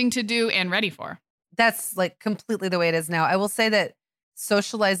wanting to do and ready for. That's completely the way it is now. I will say that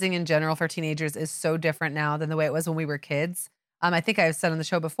socializing in general for teenagers is so different now than the way it was when we were kids. I think I've said on the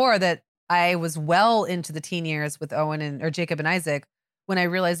show before that I was well into the teen years with Owen or Jacob and Isaac when I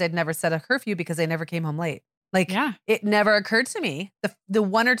realized I'd never set a curfew because they never came home late. It never occurred to me. The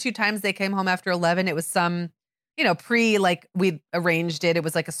one or two times they came home after 11, it was some, we'd arranged it. It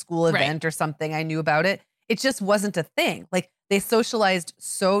was a school event or something. I knew about it. It just wasn't a thing. They socialized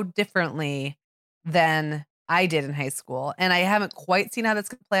so differently than I did in high school. And I haven't quite seen how that's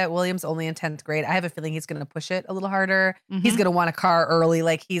going to play out. William's only in 10th grade. I have a feeling he's going to push it a little harder. Mm-hmm. He's going to want a car early.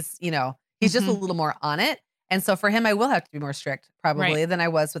 He's just a little more on it. And so for him, I will have to be more strict probably than I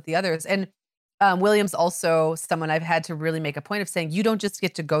was with the others. And William's also someone I've had to really make a point of saying, you don't just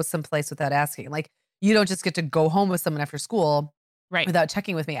get to go someplace without asking. You don't just get to go home with someone after school without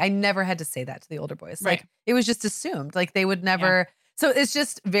checking with me. I never had to say that to the older boys. It was just assumed they would never. Yeah. So it's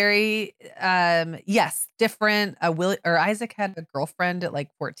just very, different. Isaac had a girlfriend at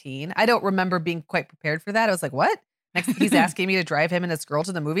 14. I don't remember being quite prepared for that. I was like, what? He's asking me to drive him and his girl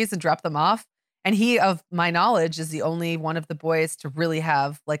to the movies and drop them off. And he, of my knowledge, is the only one of the boys to really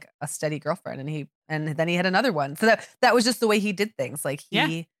have like a steady girlfriend. And then he had another one. So that was just the way he did things. Like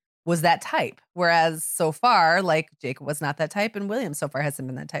he was that type. Whereas so far, like Jacob was not that type and William so far hasn't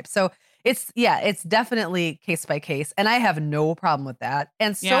been that type. So it's definitely case by case. And I have no problem with that.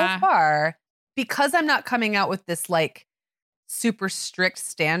 And so far, because I'm not coming out with this like super strict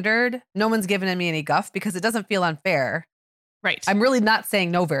standard, no one's given me any guff because it doesn't feel unfair. Right. I'm really not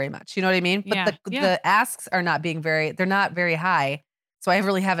saying no very much. You know what I mean? But the asks are not they're not very high. So I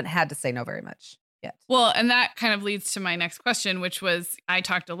really haven't had to say no very much yet. Well, and that kind of leads to my next question, which was, I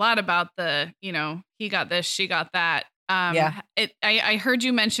talked a lot about he got this, she got that. I heard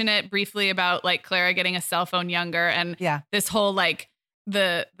you mention it briefly about like Clara getting a cell phone younger and this whole like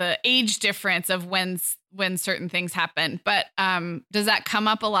the age difference of when certain things happen. But does that come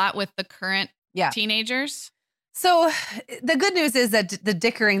up a lot with the current teenagers? So the good news is that the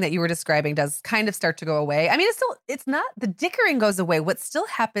dickering that you were describing does kind of start to go away. I mean, it's not the dickering goes away. What still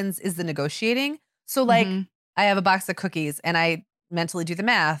happens is the negotiating. So like I have a box of cookies and I mentally do the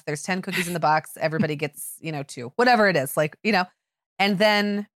math. There's 10 cookies in the box. Everybody gets, 2, whatever it is, like, and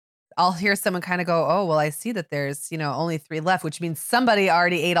then I'll hear someone kind of go, oh, well, I see that there's, only 3 left, which means somebody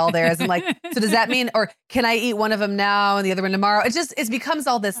already ate all theirs. And like, so does that mean, or can I eat one of them now and the other one tomorrow? It becomes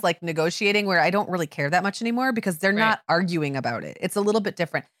all this like negotiating where I don't really care that much anymore because they're not arguing about it. It's a little bit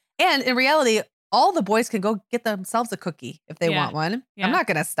different. And in reality, all the boys can go get themselves a cookie if they want one. Yeah. I'm not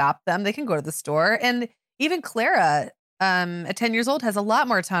going to stop them. They can go to the store. And even Clara, at 10 years old, has a lot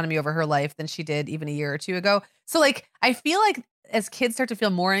more autonomy over her life than she did even a year or 2 ago. So like, I feel like as kids start to feel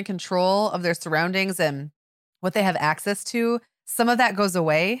more in control of their surroundings and what they have access to, some of that goes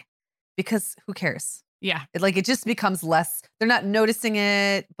away because who cares? Yeah. It just becomes less, they're not noticing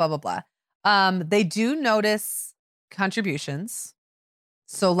it, blah, blah, blah. They do notice contributions.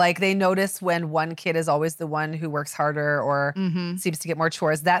 So like they notice when one kid is always the one who works harder or seems to get more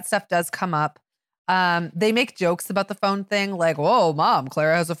chores. That stuff does come up. They make jokes about the phone thing like, whoa, mom,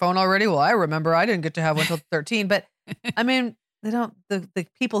 Clara has a phone already. Well, I remember I didn't get to have one until 13. But I mean, they don't, the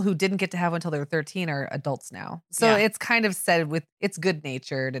people who didn't get to have one until they were 13 are adults now. So it's kind of said it's good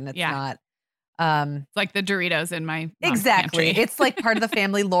natured and it's not. It's like the Doritos in my mom's exactly. pantry. It's like part of the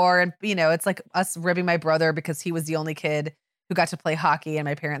family lore. And, it's like us ribbing my brother because he was the only kid who got to play hockey and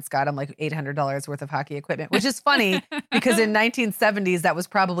my parents got him like $800 worth of hockey equipment, which is funny because in 1970s, that was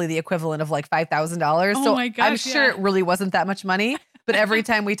probably the equivalent of like $5,000. Oh so my gosh, I'm sure it really wasn't that much money, but every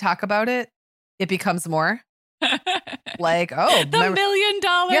time we talk about it, it becomes more. Like, oh, the $1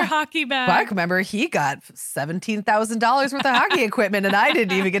 million hockey bag. Buck, remember he got $17,000 worth of hockey equipment and I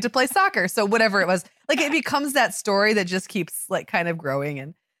didn't even get to play soccer. So whatever it was, like it becomes that story that just keeps like kind of growing.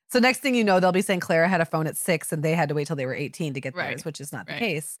 And so next thing you know, they'll be saying Clara had a phone at 6 and they had to wait till they were 18 to get theirs, which is not the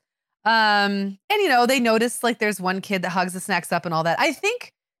case. And they notice like there's one kid that hugs the snacks up and all that. I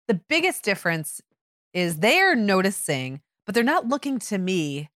think the biggest difference is they're noticing, but they're not looking to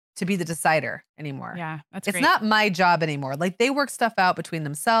me to be the decider anymore. Yeah, that's great. It's not my job anymore. Like they work stuff out between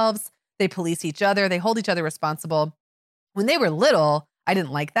themselves. They police each other. They hold each other responsible. When they were little, I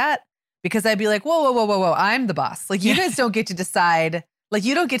didn't like that because I'd be like, whoa. I'm the boss. Like you guys don't get to decide. Like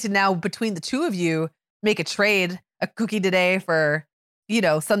you don't get to now between the two of you make a trade, a cookie today for,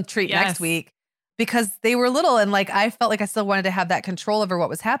 some treat next week because they were little. And like, I felt like I still wanted to have that control over what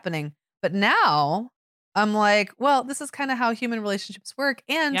was happening. But now I'm like, well, this is kind of how human relationships work.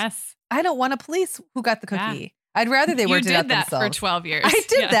 And I don't want to police who got the cookie. Yeah. I'd rather they worked it out themselves. You did that for 12 years. I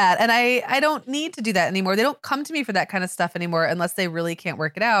did that. And I don't need to do that anymore. They don't come to me for that kind of stuff anymore unless they really can't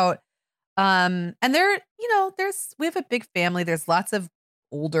work it out. And we have a big family. There's lots of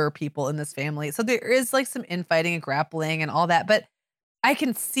older people in this family. So there is like some infighting and grappling and all that. But I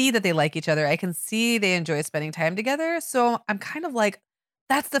can see that they like each other. I can see they enjoy spending time together. So I'm kind of like,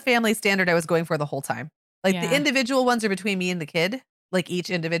 that's the family standard I was going for the whole time. Like the individual ones are between me and the kid, like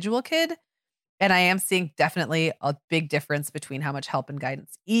each individual kid. And I am seeing definitely a big difference between how much help and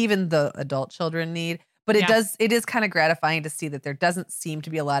guidance even the adult children need. But it is kind of gratifying to see that there doesn't seem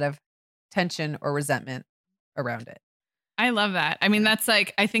to be a lot of tension or resentment around it. I love that. I mean, that's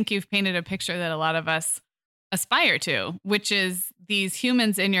like, I think you've painted a picture that a lot of us aspire to, which is these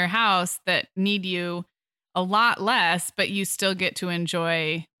humans in your house that need you a lot less, but you still get to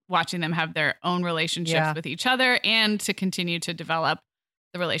enjoy watching them have their own relationships with each other and to continue to develop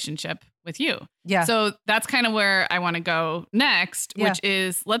the relationship with you. Yeah. So that's kind of where I want to go next, which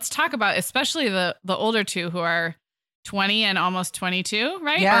is let's talk about especially the older two who are 20 and almost 22,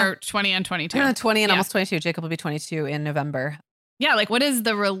 right? Yeah. Or 20 and 22. 20 and almost 22. Jacob will be 22 in November. Yeah. Like what is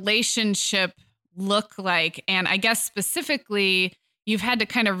the relationship look like? And I guess specifically, you've had to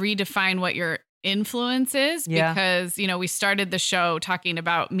kind of redefine what your influence is because, we started the show talking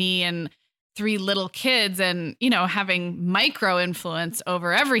about me and 3 little kids and, having micro influence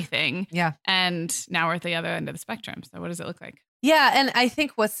over everything. Yeah. And now we're at the other end of the spectrum. So what does it look like? Yeah. And I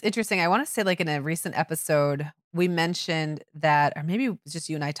think what's interesting, I want to say like in a recent episode, we mentioned that, or maybe it was just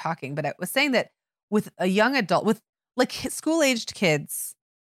you and I talking, but I was saying that with a young adult, with like school aged kids,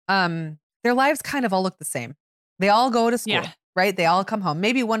 their lives kind of all look the same. They all go to school, right? They all come home.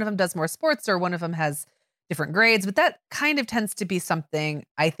 Maybe one of them does more sports or one of them has different grades, but that kind of tends to be something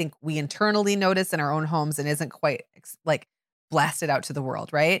I think we internally notice in our own homes and isn't quite like blasted out to the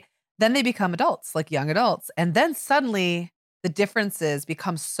world, right? Then they become adults, like young adults. And then suddenly the differences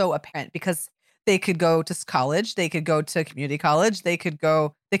become so apparent because they could go to college, they could go to community college, they could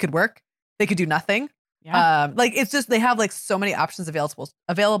work, they could do nothing. Yeah. Like it's just, they have like so many options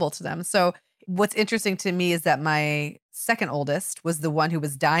available to them. So what's interesting to me is that my second oldest was the one who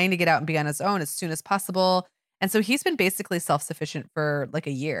was dying to get out and be on his own as soon as possible. And so he's been basically self-sufficient for like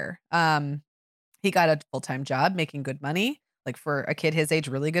a year. He got a full-time job making good money, like for a kid his age,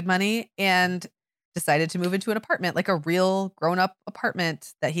 really good money, and decided to move into an apartment, like a real grown-up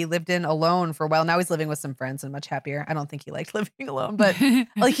apartment that he lived in alone for a while. Now he's living with some friends and much happier. I don't think he liked living alone, but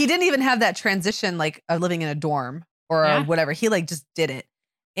like he didn't even have that transition like of living in a dorm or whatever. He like just did it.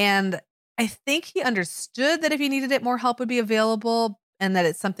 And I think he understood that if he needed it, more help would be available and that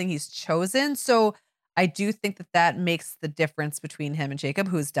it's something he's chosen. So I do think that that makes the difference between him and Jacob,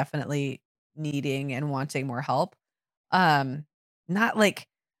 who's definitely needing and wanting more help.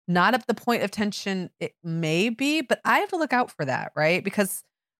 Not at the point of tension it may be, but I have to look out for that, right? Because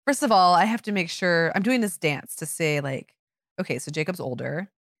first of all, I have to make sure I'm doing this dance to say like, okay, so Jacob's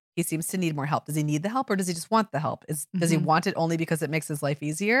older. He seems to need more help. Does he need the help or does he just want the help? Does he want it only because it makes his life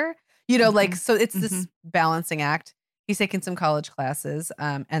easier? Like, so it's this balancing act. He's taking some college classes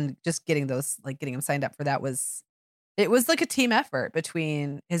and just getting him signed up for that was like a team effort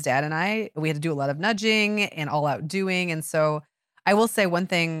between his dad and I. We had to do a lot of nudging and all out doing. And so I will say one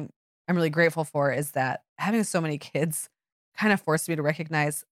thing I'm really grateful for is that having so many kids kind of forced me to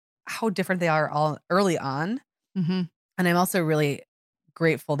recognize how different they are all early on. And I'm also really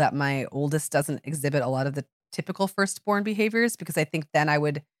grateful that my oldest doesn't exhibit a lot of the typical firstborn behaviors, because I think then I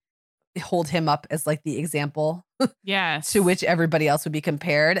would hold him up as like the example to which everybody else would be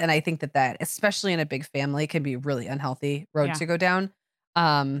compared. And I think that especially in a big family can be a really unhealthy road to go down.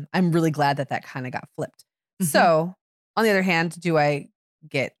 I'm really glad that kind of got flipped. So on the other hand, do I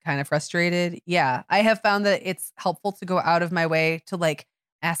get kind of frustrated? Yeah, I have found that it's helpful to go out of my way to like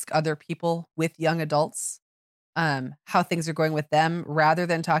ask other people with young adults how things are going with them rather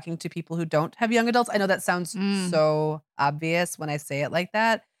than talking to people who don't have young adults. I know that sounds so obvious when I say it like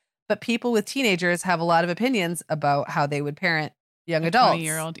that, but people with teenagers have a lot of opinions about how they would parent young adults.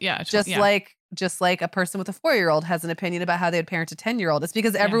 20-year-old, just like a person with a 4-year-old has an opinion about how they'd parent a 10-year-old. It's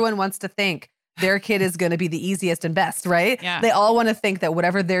because everyone wants to think their kid is going to be the easiest and best, right? Yeah. They all want to think that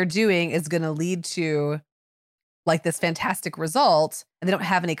whatever they're doing is going to lead to like this fantastic result, and they don't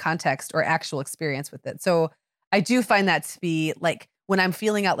have any context or actual experience with it. So I do find that to be like when I'm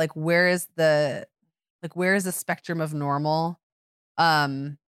feeling out like where is the spectrum of normal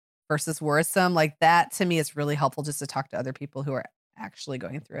versus worrisome, like that to me is really helpful just to talk to other people who are actually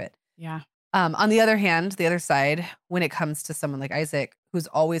going through it. Yeah. On the other hand, the other side, when it comes to someone like Isaac, who's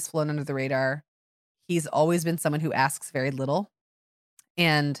always flown under the radar, he's always been someone who asks very little.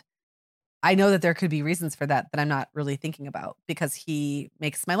 And I know that there could be reasons for that I'm not really thinking about because he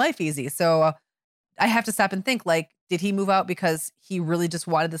makes my life easy. So I have to stop and think like, did he move out because he really just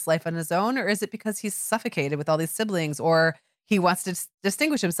wanted this life on his own? Or is it because he's suffocated with all these siblings, or he wants to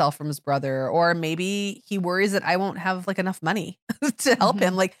distinguish himself from his brother? Or maybe he worries that I won't have like enough money to help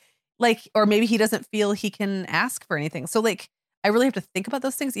him. Or maybe he doesn't feel he can ask for anything. So like, I really have to think about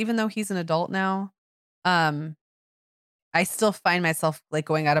those things, even though he's an adult now. I still find myself like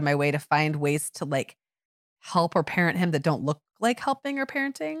going out of my way to find ways to like help or parent him that don't look like helping or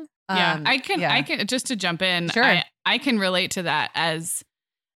parenting. I can just to jump in. Sure. I can relate to that as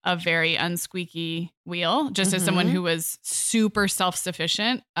a very unsqueaky wheel, just as someone who was super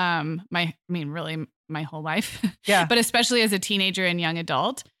self-sufficient. Really my whole life. Yeah. But especially as a teenager and young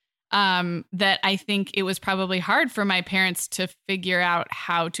adult. That I think it was probably hard for my parents to figure out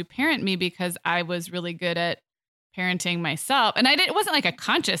how to parent me because I was really good at parenting myself. And it wasn't like a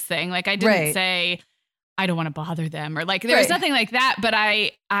conscious thing. Like I didn't say, I don't want to bother them or like, there was nothing like that. But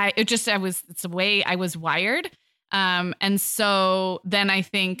it's the way I was wired. And so then I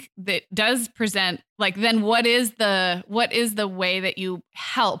think that does present like, then what is the way that you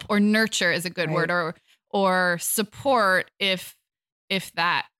help or nurture is a good word, or support if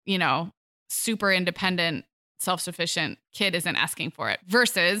that, super independent, self-sufficient kid isn't asking for it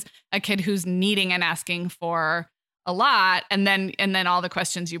versus a kid who's needing and asking for a lot. And then all the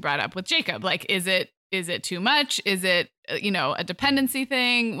questions you brought up with Jacob, like, is it too much? Is it, a dependency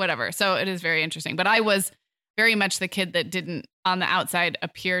thing, whatever. So it is very interesting, but I was very much the kid that didn't on the outside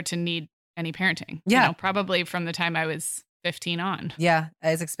appear to need any parenting. Yeah. Probably from the time I was 15 on. Yeah.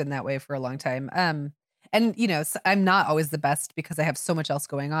 Isaac's been that way for a long time. And I'm not always the best because I have so much else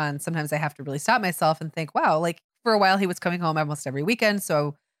going on. Sometimes I have to really stop myself and think, wow, like for a while he was coming home almost every weekend.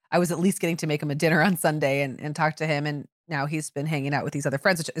 So I was at least getting to make him a dinner on Sunday and talk to him. And now he's been hanging out with these other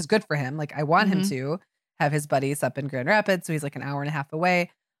friends, which is good for him. Like I want him to have his buddies up in Grand Rapids. So he's like an hour and a half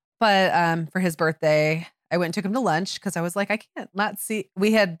away. But for his birthday, I went and took him to lunch because I was like, I can't not see.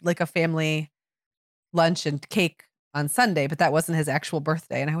 We had like a family lunch and cake on Sunday, but that wasn't his actual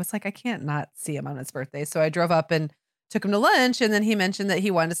birthday. And I was like, I can't not see him on his birthday. So I drove up and took him to lunch. And then he mentioned that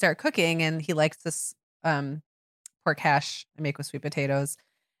he wanted to start cooking and he likes this pork hash I make with sweet potatoes.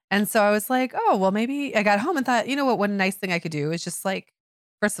 And so I was like, oh, well, maybe I got home and thought, you know what, one nice thing I could do is just like,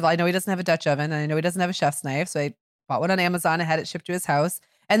 first of all, I know he doesn't have a Dutch oven and I know he doesn't have a chef's knife. So I bought one on Amazon and had it shipped to his house.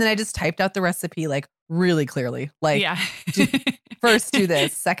 And then I just typed out the recipe like really clearly. Like, first do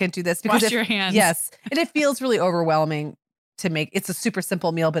this, second do this. Wash your hands. Yes. And it feels really overwhelming to make. It's a super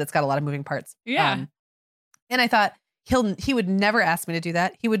simple meal, but it's got a lot of moving parts. Yeah. And I thought he would never ask me to do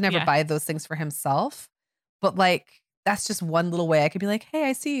that. He would never buy those things for himself. But like, that's just one little way I could be like, hey,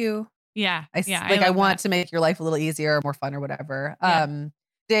 I see you. Yeah. I want to make your life a little easier or more fun or whatever. Yeah.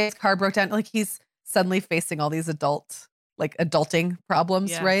 Dave's car broke down. Like he's suddenly facing all these adulting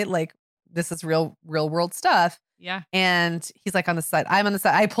problems, right? Like this is real world stuff. Yeah. And he's like on the side. I'm on the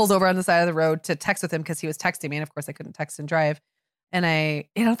side. I pulled over on the side of the road to text with him because he was texting me. And of course I couldn't text and drive. And I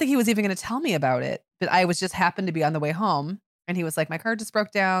don't think he was even going to tell me about it, but I was just happened to be on the way home. And he was like, my car just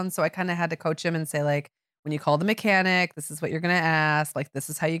broke down. So I kind of had to coach him and say like, when you call the mechanic, this is what you're going to ask. Like,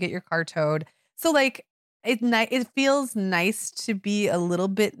 this is how you get your car towed. So like, it feels nice to be a little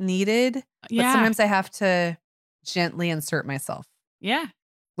bit needed. But sometimes I have to gently insert myself. Yeah.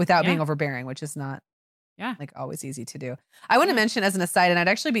 Without being overbearing, which is not like always easy to do. I want to mention as an aside, and I'd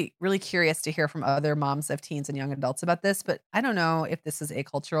actually be really curious to hear from other moms of teens and young adults about this, but I don't know if this is a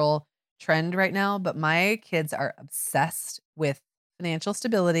cultural trend right now, but my kids are obsessed with financial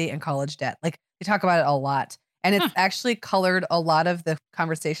stability and college debt. Like they talk about it a lot. And it's actually colored a lot of the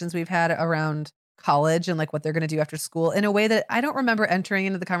conversations we've had around college and like what they're going to do after school in a way that I don't remember entering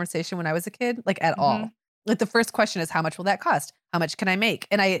into the conversation when I was a kid, like at all. Like the first question is, how much will that cost? How much can I make?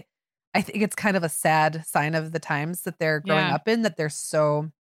 And I think it's kind of a sad sign of the times that they're growing up in, that they're so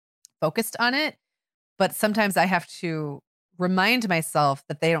focused on it. But sometimes I have to remind myself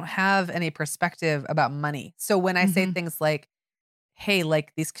that they don't have any perspective about money. So when I say things like, hey,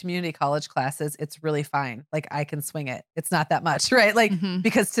 like these community college classes, it's really fine. Like I can swing it. It's not that much, right? Like,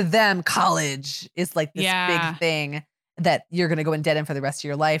 because to them, college is like this big thing that you're going to go in debt in for the rest of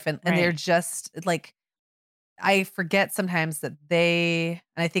your life. And they're just like, I forget sometimes that and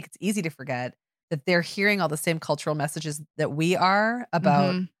I think it's easy to forget that they're hearing all the same cultural messages that we are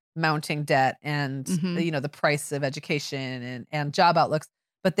about mounting debt and, the price of education and job outlooks,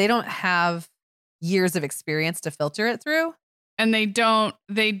 but they don't have years of experience to filter it through. And they don't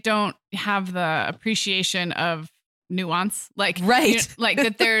have the appreciation of nuance, like like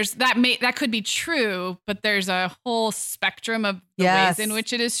that. There's that could be true, but there's a whole spectrum of the ways in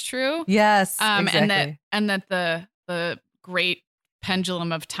which it is true. Yes, exactly. and that the great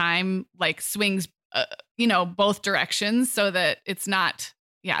pendulum of time like swings, both directions, so that it's not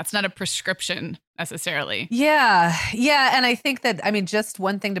a prescription necessarily. Yeah. And I think that, just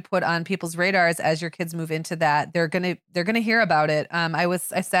one thing to put on people's radars as your kids move into that, they're going to hear about it. I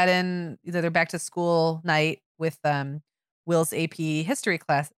sat in either their back to school night with Will's AP history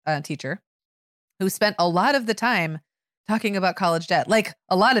class teacher, who spent a lot of the time talking about college debt, like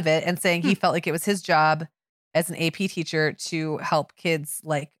a lot of it, and saying he felt like it was his job as an AP teacher to help kids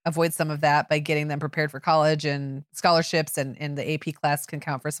like avoid some of that by getting them prepared for college and scholarships, and the AP class can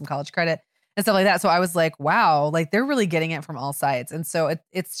count for some college credit and stuff like that. So I was like, wow, like they're really getting it from all sides. And so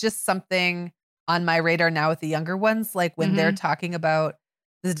it's just something on my radar now with the younger ones, like when they're talking about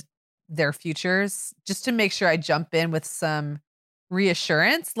their futures, just to make sure I jump in with some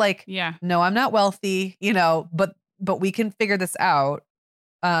reassurance, like, no, I'm not wealthy, but we can figure this out.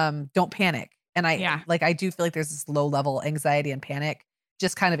 Don't panic. And I do feel like there's this low level anxiety and panic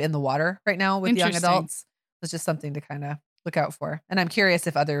just kind of in the water right now with young adults, It's just something to kind of look out for. And I'm curious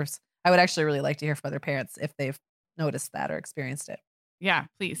if others, I would actually really like to hear from other parents if they've noticed that or experienced it. Yeah,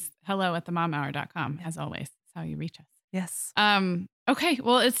 please. hello@themomhour.com, as always. That's how you reach us. Yes. Okay,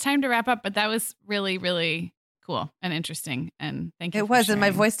 well, it's time to wrap up, but that was really, really cool and interesting. And thank you. It was, and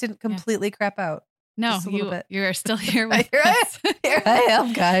my voice didn't completely crap out. No, you're still here with us. Here I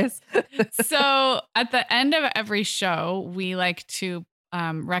am, guys. So at the end of every show, we like to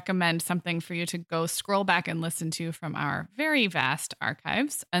recommend something for you to go scroll back and listen to from our very vast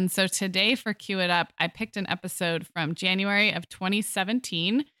archives. And so today for Cue It Up, I picked an episode from January of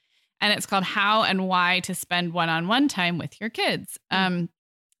 2017, and it's called How and Why to Spend One-on-One Time with Your Kids.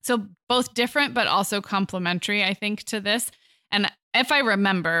 So both different, but also complementary, I think, to this. And if I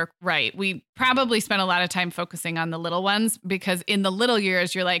remember right, we probably spent a lot of time focusing on the little ones, because in the little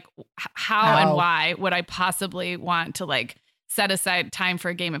years, you're like, how and why would I possibly want to like set aside time for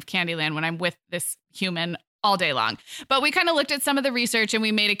a game of Candyland when I'm with this human all day long? But we kind of looked at some of the research and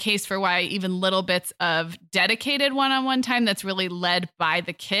we made a case for why even little bits of dedicated one-on-one time that's really led by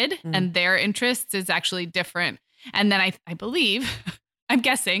the kid and their interests is actually different. And then I believe, I'm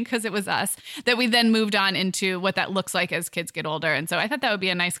guessing because it was us, that we then moved on into what that looks like as kids get older. And so I thought that would be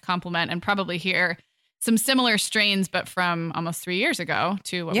a nice compliment and probably hear some similar strains, but from almost 3 years ago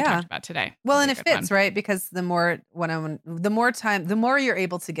to what we talked about today. Well, and it fits, right? Because the more you're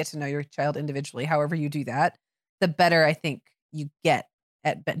able to get to know your child individually, however you do that, the better I think you get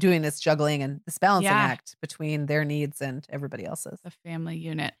at doing this juggling and this balancing act between their needs and everybody else's. The family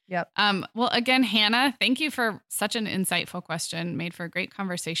unit. Yep. Well, again, Hannah, thank you for such an insightful question, made for a great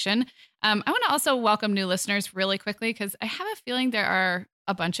conversation. I want to also welcome new listeners really quickly, because I have a feeling there are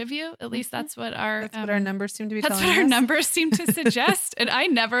a bunch of you. At least that's what our numbers seem to be. That's what our numbers seem to suggest. And I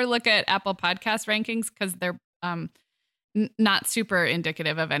never look at Apple Podcast rankings because they're not super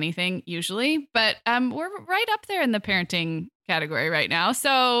indicative of anything usually. But we're right up there in the parenting category right now.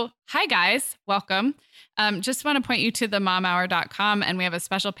 So hi guys, welcome. Just want to point you to themomhour.com, and we have a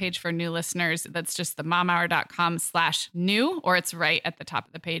special page for new listeners. That's just themomhour.com/new, or it's right at the top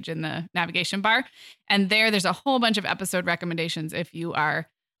of the page in the navigation bar. And there's a whole bunch of episode recommendations if you are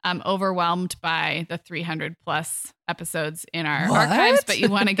overwhelmed by the 300 plus episodes in our archives, but you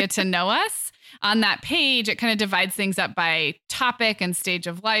want to get to know us. On that page, it kind of divides things up by topic and stage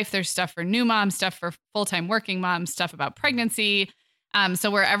of life. There's stuff for new moms, stuff for full-time working moms, stuff about pregnancy.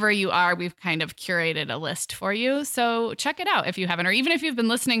 So wherever you are, we've kind of curated a list for you. So check it out if you haven't, or even if you've been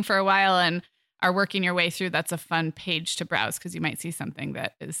listening for a while and are working your way through, that's a fun page to browse because you might see something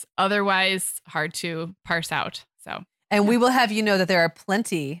that is otherwise hard to parse out. And we will have you know that there are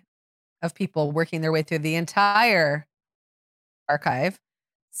plenty of people working their way through the entire archive.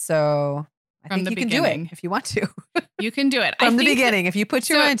 So I think you can do it if you want to. You can do it. From the beginning. If you put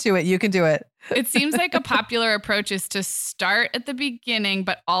your mind to it, you can do it. It seems like a popular approach is to start at the beginning,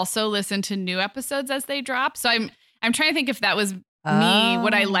 but also listen to new episodes as they drop. So I'm trying to think if that was me,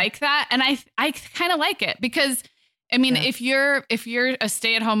 would I like that? And I kind of like it because I mean, if you're a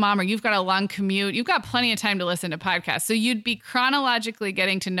stay-at-home mom or you've got a long commute, you've got plenty of time to listen to podcasts. So you'd be chronologically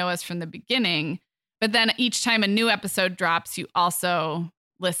getting to know us from the beginning, but then each time a new episode drops, you also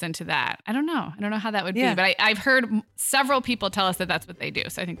listen to that. I don't know how that would be, but I've heard several people tell us that that's what they do.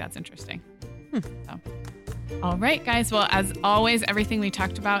 So I think that's interesting. So. All right, guys. Well, as always, everything we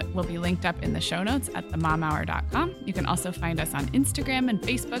talked about will be linked up in the show notes at themomhour.com. You can also find us on Instagram and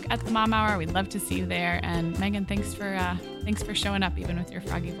Facebook at The Mom Hour. We'd love to see you there. And Megan, thanks for showing up, even with your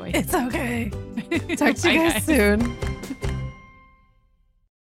froggy voice. It's okay. Talk to you guys soon.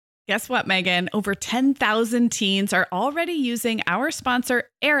 Guess what, Megan? Over 10,000 teens are already using our sponsor,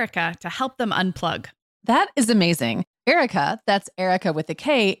 Erica, to help them unplug. That is amazing. Erica, that's Erica with a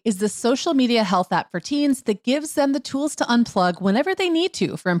K, is the social media health app for teens that gives them the tools to unplug whenever they need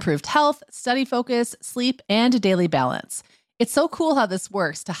to for improved health, study focus, sleep, and daily balance. It's so cool how this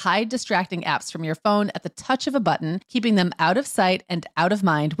works to hide distracting apps from your phone at the touch of a button, keeping them out of sight and out of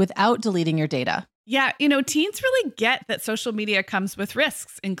mind without deleting your data. Yeah, teens really get that social media comes with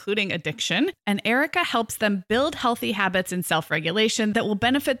risks, including addiction, and Erica helps them build healthy habits and self-regulation that will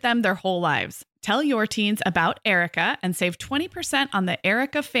benefit them their whole lives. Tell your teens about Erica and save 20% on the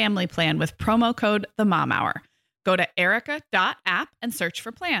Erica family plan with promo code TheMomHour. Go to erica.app and search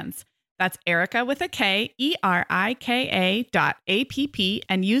for plans. That's Erica with a K, ERIKA.app,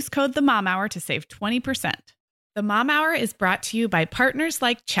 and use code TheMomHour to save 20%. The Mom Hour is brought to you by partners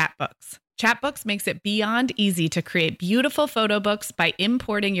like Chatbooks. Chatbooks makes it beyond easy to create beautiful photo books by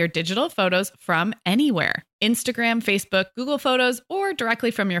importing your digital photos from anywhere. Instagram, Facebook, Google Photos, or directly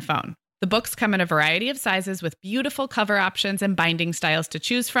from your phone. The books come in a variety of sizes with beautiful cover options and binding styles to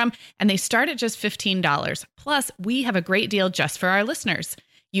choose from, and they start at just $15. Plus, we have a great deal just for our listeners.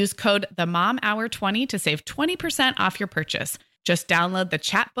 Use code TheMomHour20 to save 20% off your purchase. Just download the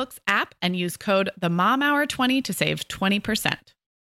Chatbooks app and use code TheMomHour20 to save 20%.